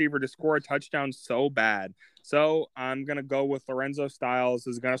wide receiver to score a touchdown so bad. So I'm going to go with Lorenzo Styles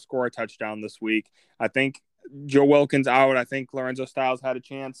is going to score a touchdown this week. I think Joe Wilkins out. I think Lorenzo Styles had a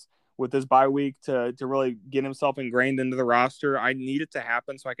chance with this bye week to really get himself ingrained into the roster. I need it to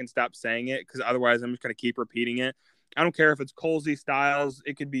happen so I can stop saying it, because otherwise I'm just going to keep repeating it. I don't care if it's Colsey, Styles.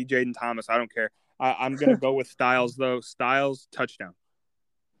 It could be Jaden Thomas. I don't care. I'm going to go with Styles, though. Styles, touchdown.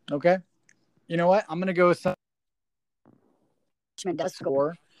 Okay. You know what? I'm going to go with some does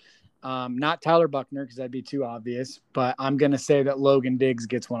score. Not Tyler Buckner, because that'd be too obvious, but I'm going to say that Logan Diggs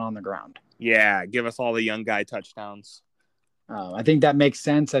gets one on the ground. Yeah, give us all the young guy touchdowns. I think that makes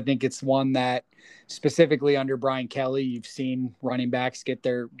sense. I think it's one that specifically under Brian Kelly, you've seen running backs get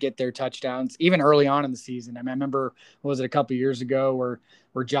their touchdowns even early on in the season. I remember, was it a couple years ago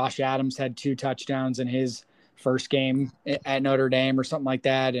where Josh Adams had 2 touchdowns in his first game at Notre Dame or something like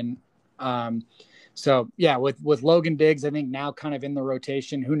that. And so yeah, with Logan Diggs, I think now kind of in the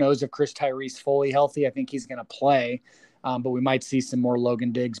rotation. Who knows if Chris Tyree's fully healthy? I think he's going to play. But we might see some more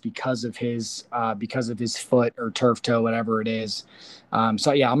Logan Diggs because of his foot or turf toe, whatever it is.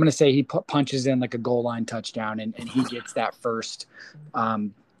 So yeah, I'm going to say he punches in like a goal line touchdown, and he gets that first,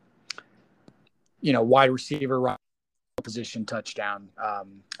 wide receiver position touchdown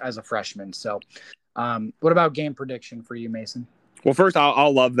as a freshman. So, what about game prediction for you, Mason? Well, first,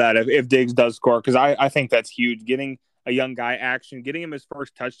 I'll love that if Diggs does score, because I think that's huge. Getting a young guy action, getting him his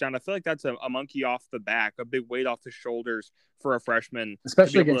first touchdown. I feel like that's a monkey off the back, a big weight off the shoulders for a freshman.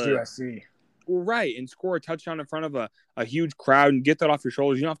 Especially against USC. Right, and score a touchdown in front of a huge crowd and get that off your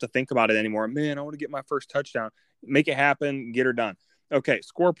shoulders. You don't have to think about it anymore. Man, I want to get my first touchdown. Make it happen, get her done. Okay,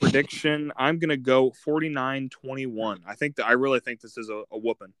 score prediction. I'm going to go 49-21. I really think this is a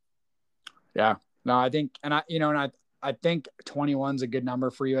whooping. Yeah. No, I think, I think 21 is a good number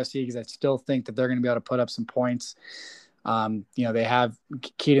for USC, because I still think that they're going to be able to put up some points. They have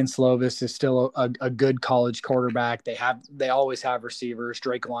Keaton Slovis is still a good college quarterback. They always have receivers.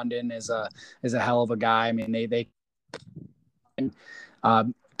 Drake London is a hell of a guy. I mean, they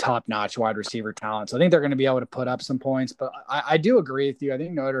top-notch wide receiver talent. So I think they're going to be able to put up some points. But I do agree with you. I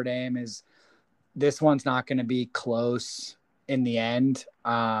think Notre Dame this one's not going to be close in the end.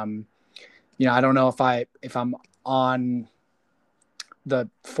 I don't know if I'm on the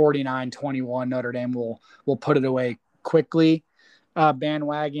 49-21 Notre Dame will put it away quickly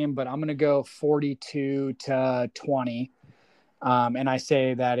bandwagon, but I'm going to go 42-20. And I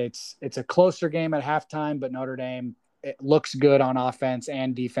say that it's a closer game at halftime, but Notre Dame, it looks good on offense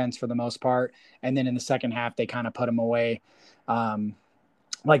and defense for the most part. And then in the second half, they kind of put them away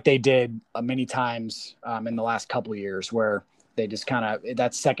like they did many times in the last couple of years, where they just kind of,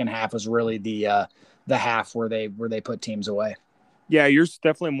 that second half was really the half where they put teams away. Yeah, yours is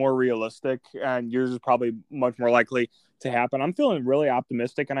definitely more realistic, and yours is probably much more likely to happen. I'm feeling really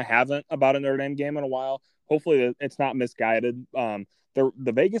optimistic, and I haven't about a Notre Dame game in a while. Hopefully it's not misguided. The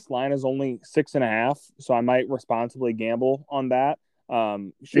Vegas line is only 6.5, so I might responsibly gamble on that.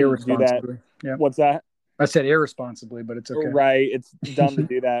 Shouldn't do that. Yeah. What's that? I said irresponsibly, but it's okay. Right. It's dumb to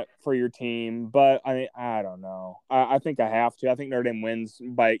do that for your team, but I don't know. I think I have to. I think Notre Dame wins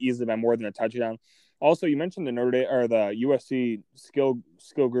easily by more than a touchdown. Also, you mentioned the Notre Dame or the USC skill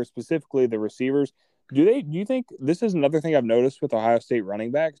group, specifically the receivers. Do you think this is another thing I've noticed with Ohio State running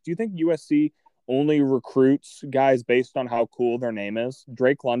backs? Do you think USC only recruits guys based on how cool their name is?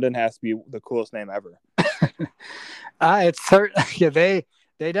 Drake London has to be the coolest name ever. It's certain. Yeah, they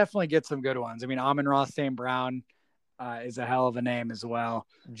definitely get some good ones. I mean, Amon-Ra St. Brown is a hell of a name as well.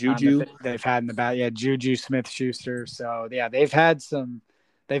 Juju they've had in the back, Juju Smith-Schuster. So yeah, they've had some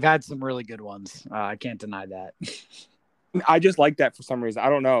really good ones. I can't deny that. I just like that for some reason. I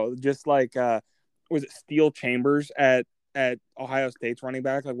don't know. Just like was it Steel Chambers at Ohio State's running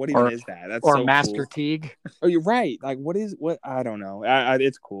back? Like, what even is that? That's or so Master cool. Teague. Oh, you're right. Like, what? I don't know.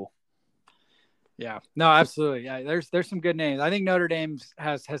 It's cool. Yeah, no, absolutely. Yeah, there's some good names. I think Notre Dame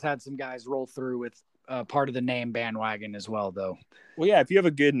has had some guys roll through with part of the name bandwagon as well, though. Well, yeah, if you have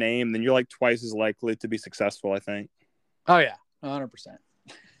a good name, then you're like twice as likely to be successful, I think. Oh yeah, 100%.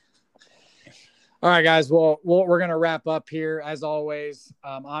 All right, guys. Well, we're going to wrap up here. As always,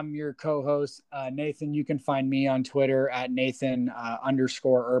 I'm your co-host, Nathan. You can find me on Twitter at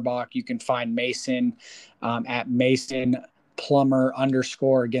Nathan_Urbach. You can find Mason at Mason Plummer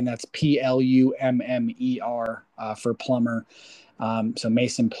 _. Again, that's PLUMMER for Plummer. So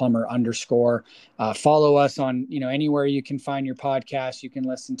Mason Plummer _. Follow us on, anywhere you can find your podcast. You can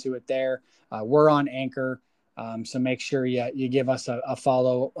listen to it there. We're on Anchor. So make sure you give us a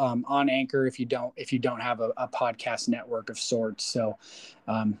follow on Anchor if you don't have a podcast network of sorts. So,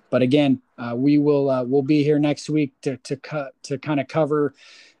 but again, we'll be here next week to kind of cover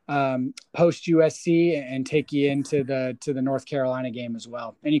post USC and take you into the North Carolina game as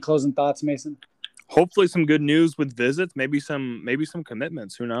well. Any closing thoughts, Mason? Hopefully some good news with visits, maybe some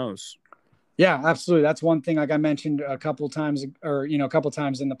commitments. Who knows? Yeah, absolutely. That's one thing, like I mentioned a couple times in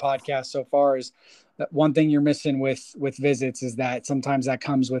the podcast so far, is that one thing you're missing with visits is that sometimes that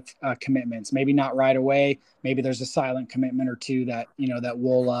comes with commitments. Maybe not right away. Maybe there's a silent commitment or two that that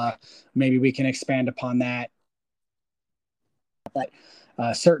will maybe we can expand upon that. But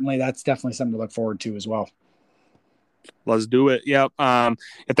certainly that's definitely something to look forward to as well. Let's do it. Yep.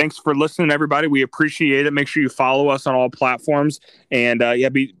 Thanks for listening, everybody. We appreciate it. Make sure you follow us on all platforms, and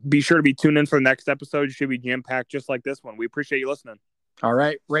be sure to be tuned in for the next episode. You should be jam packed just like this one. We appreciate you listening. All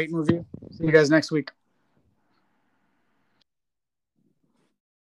right, rate and review. See you guys next week.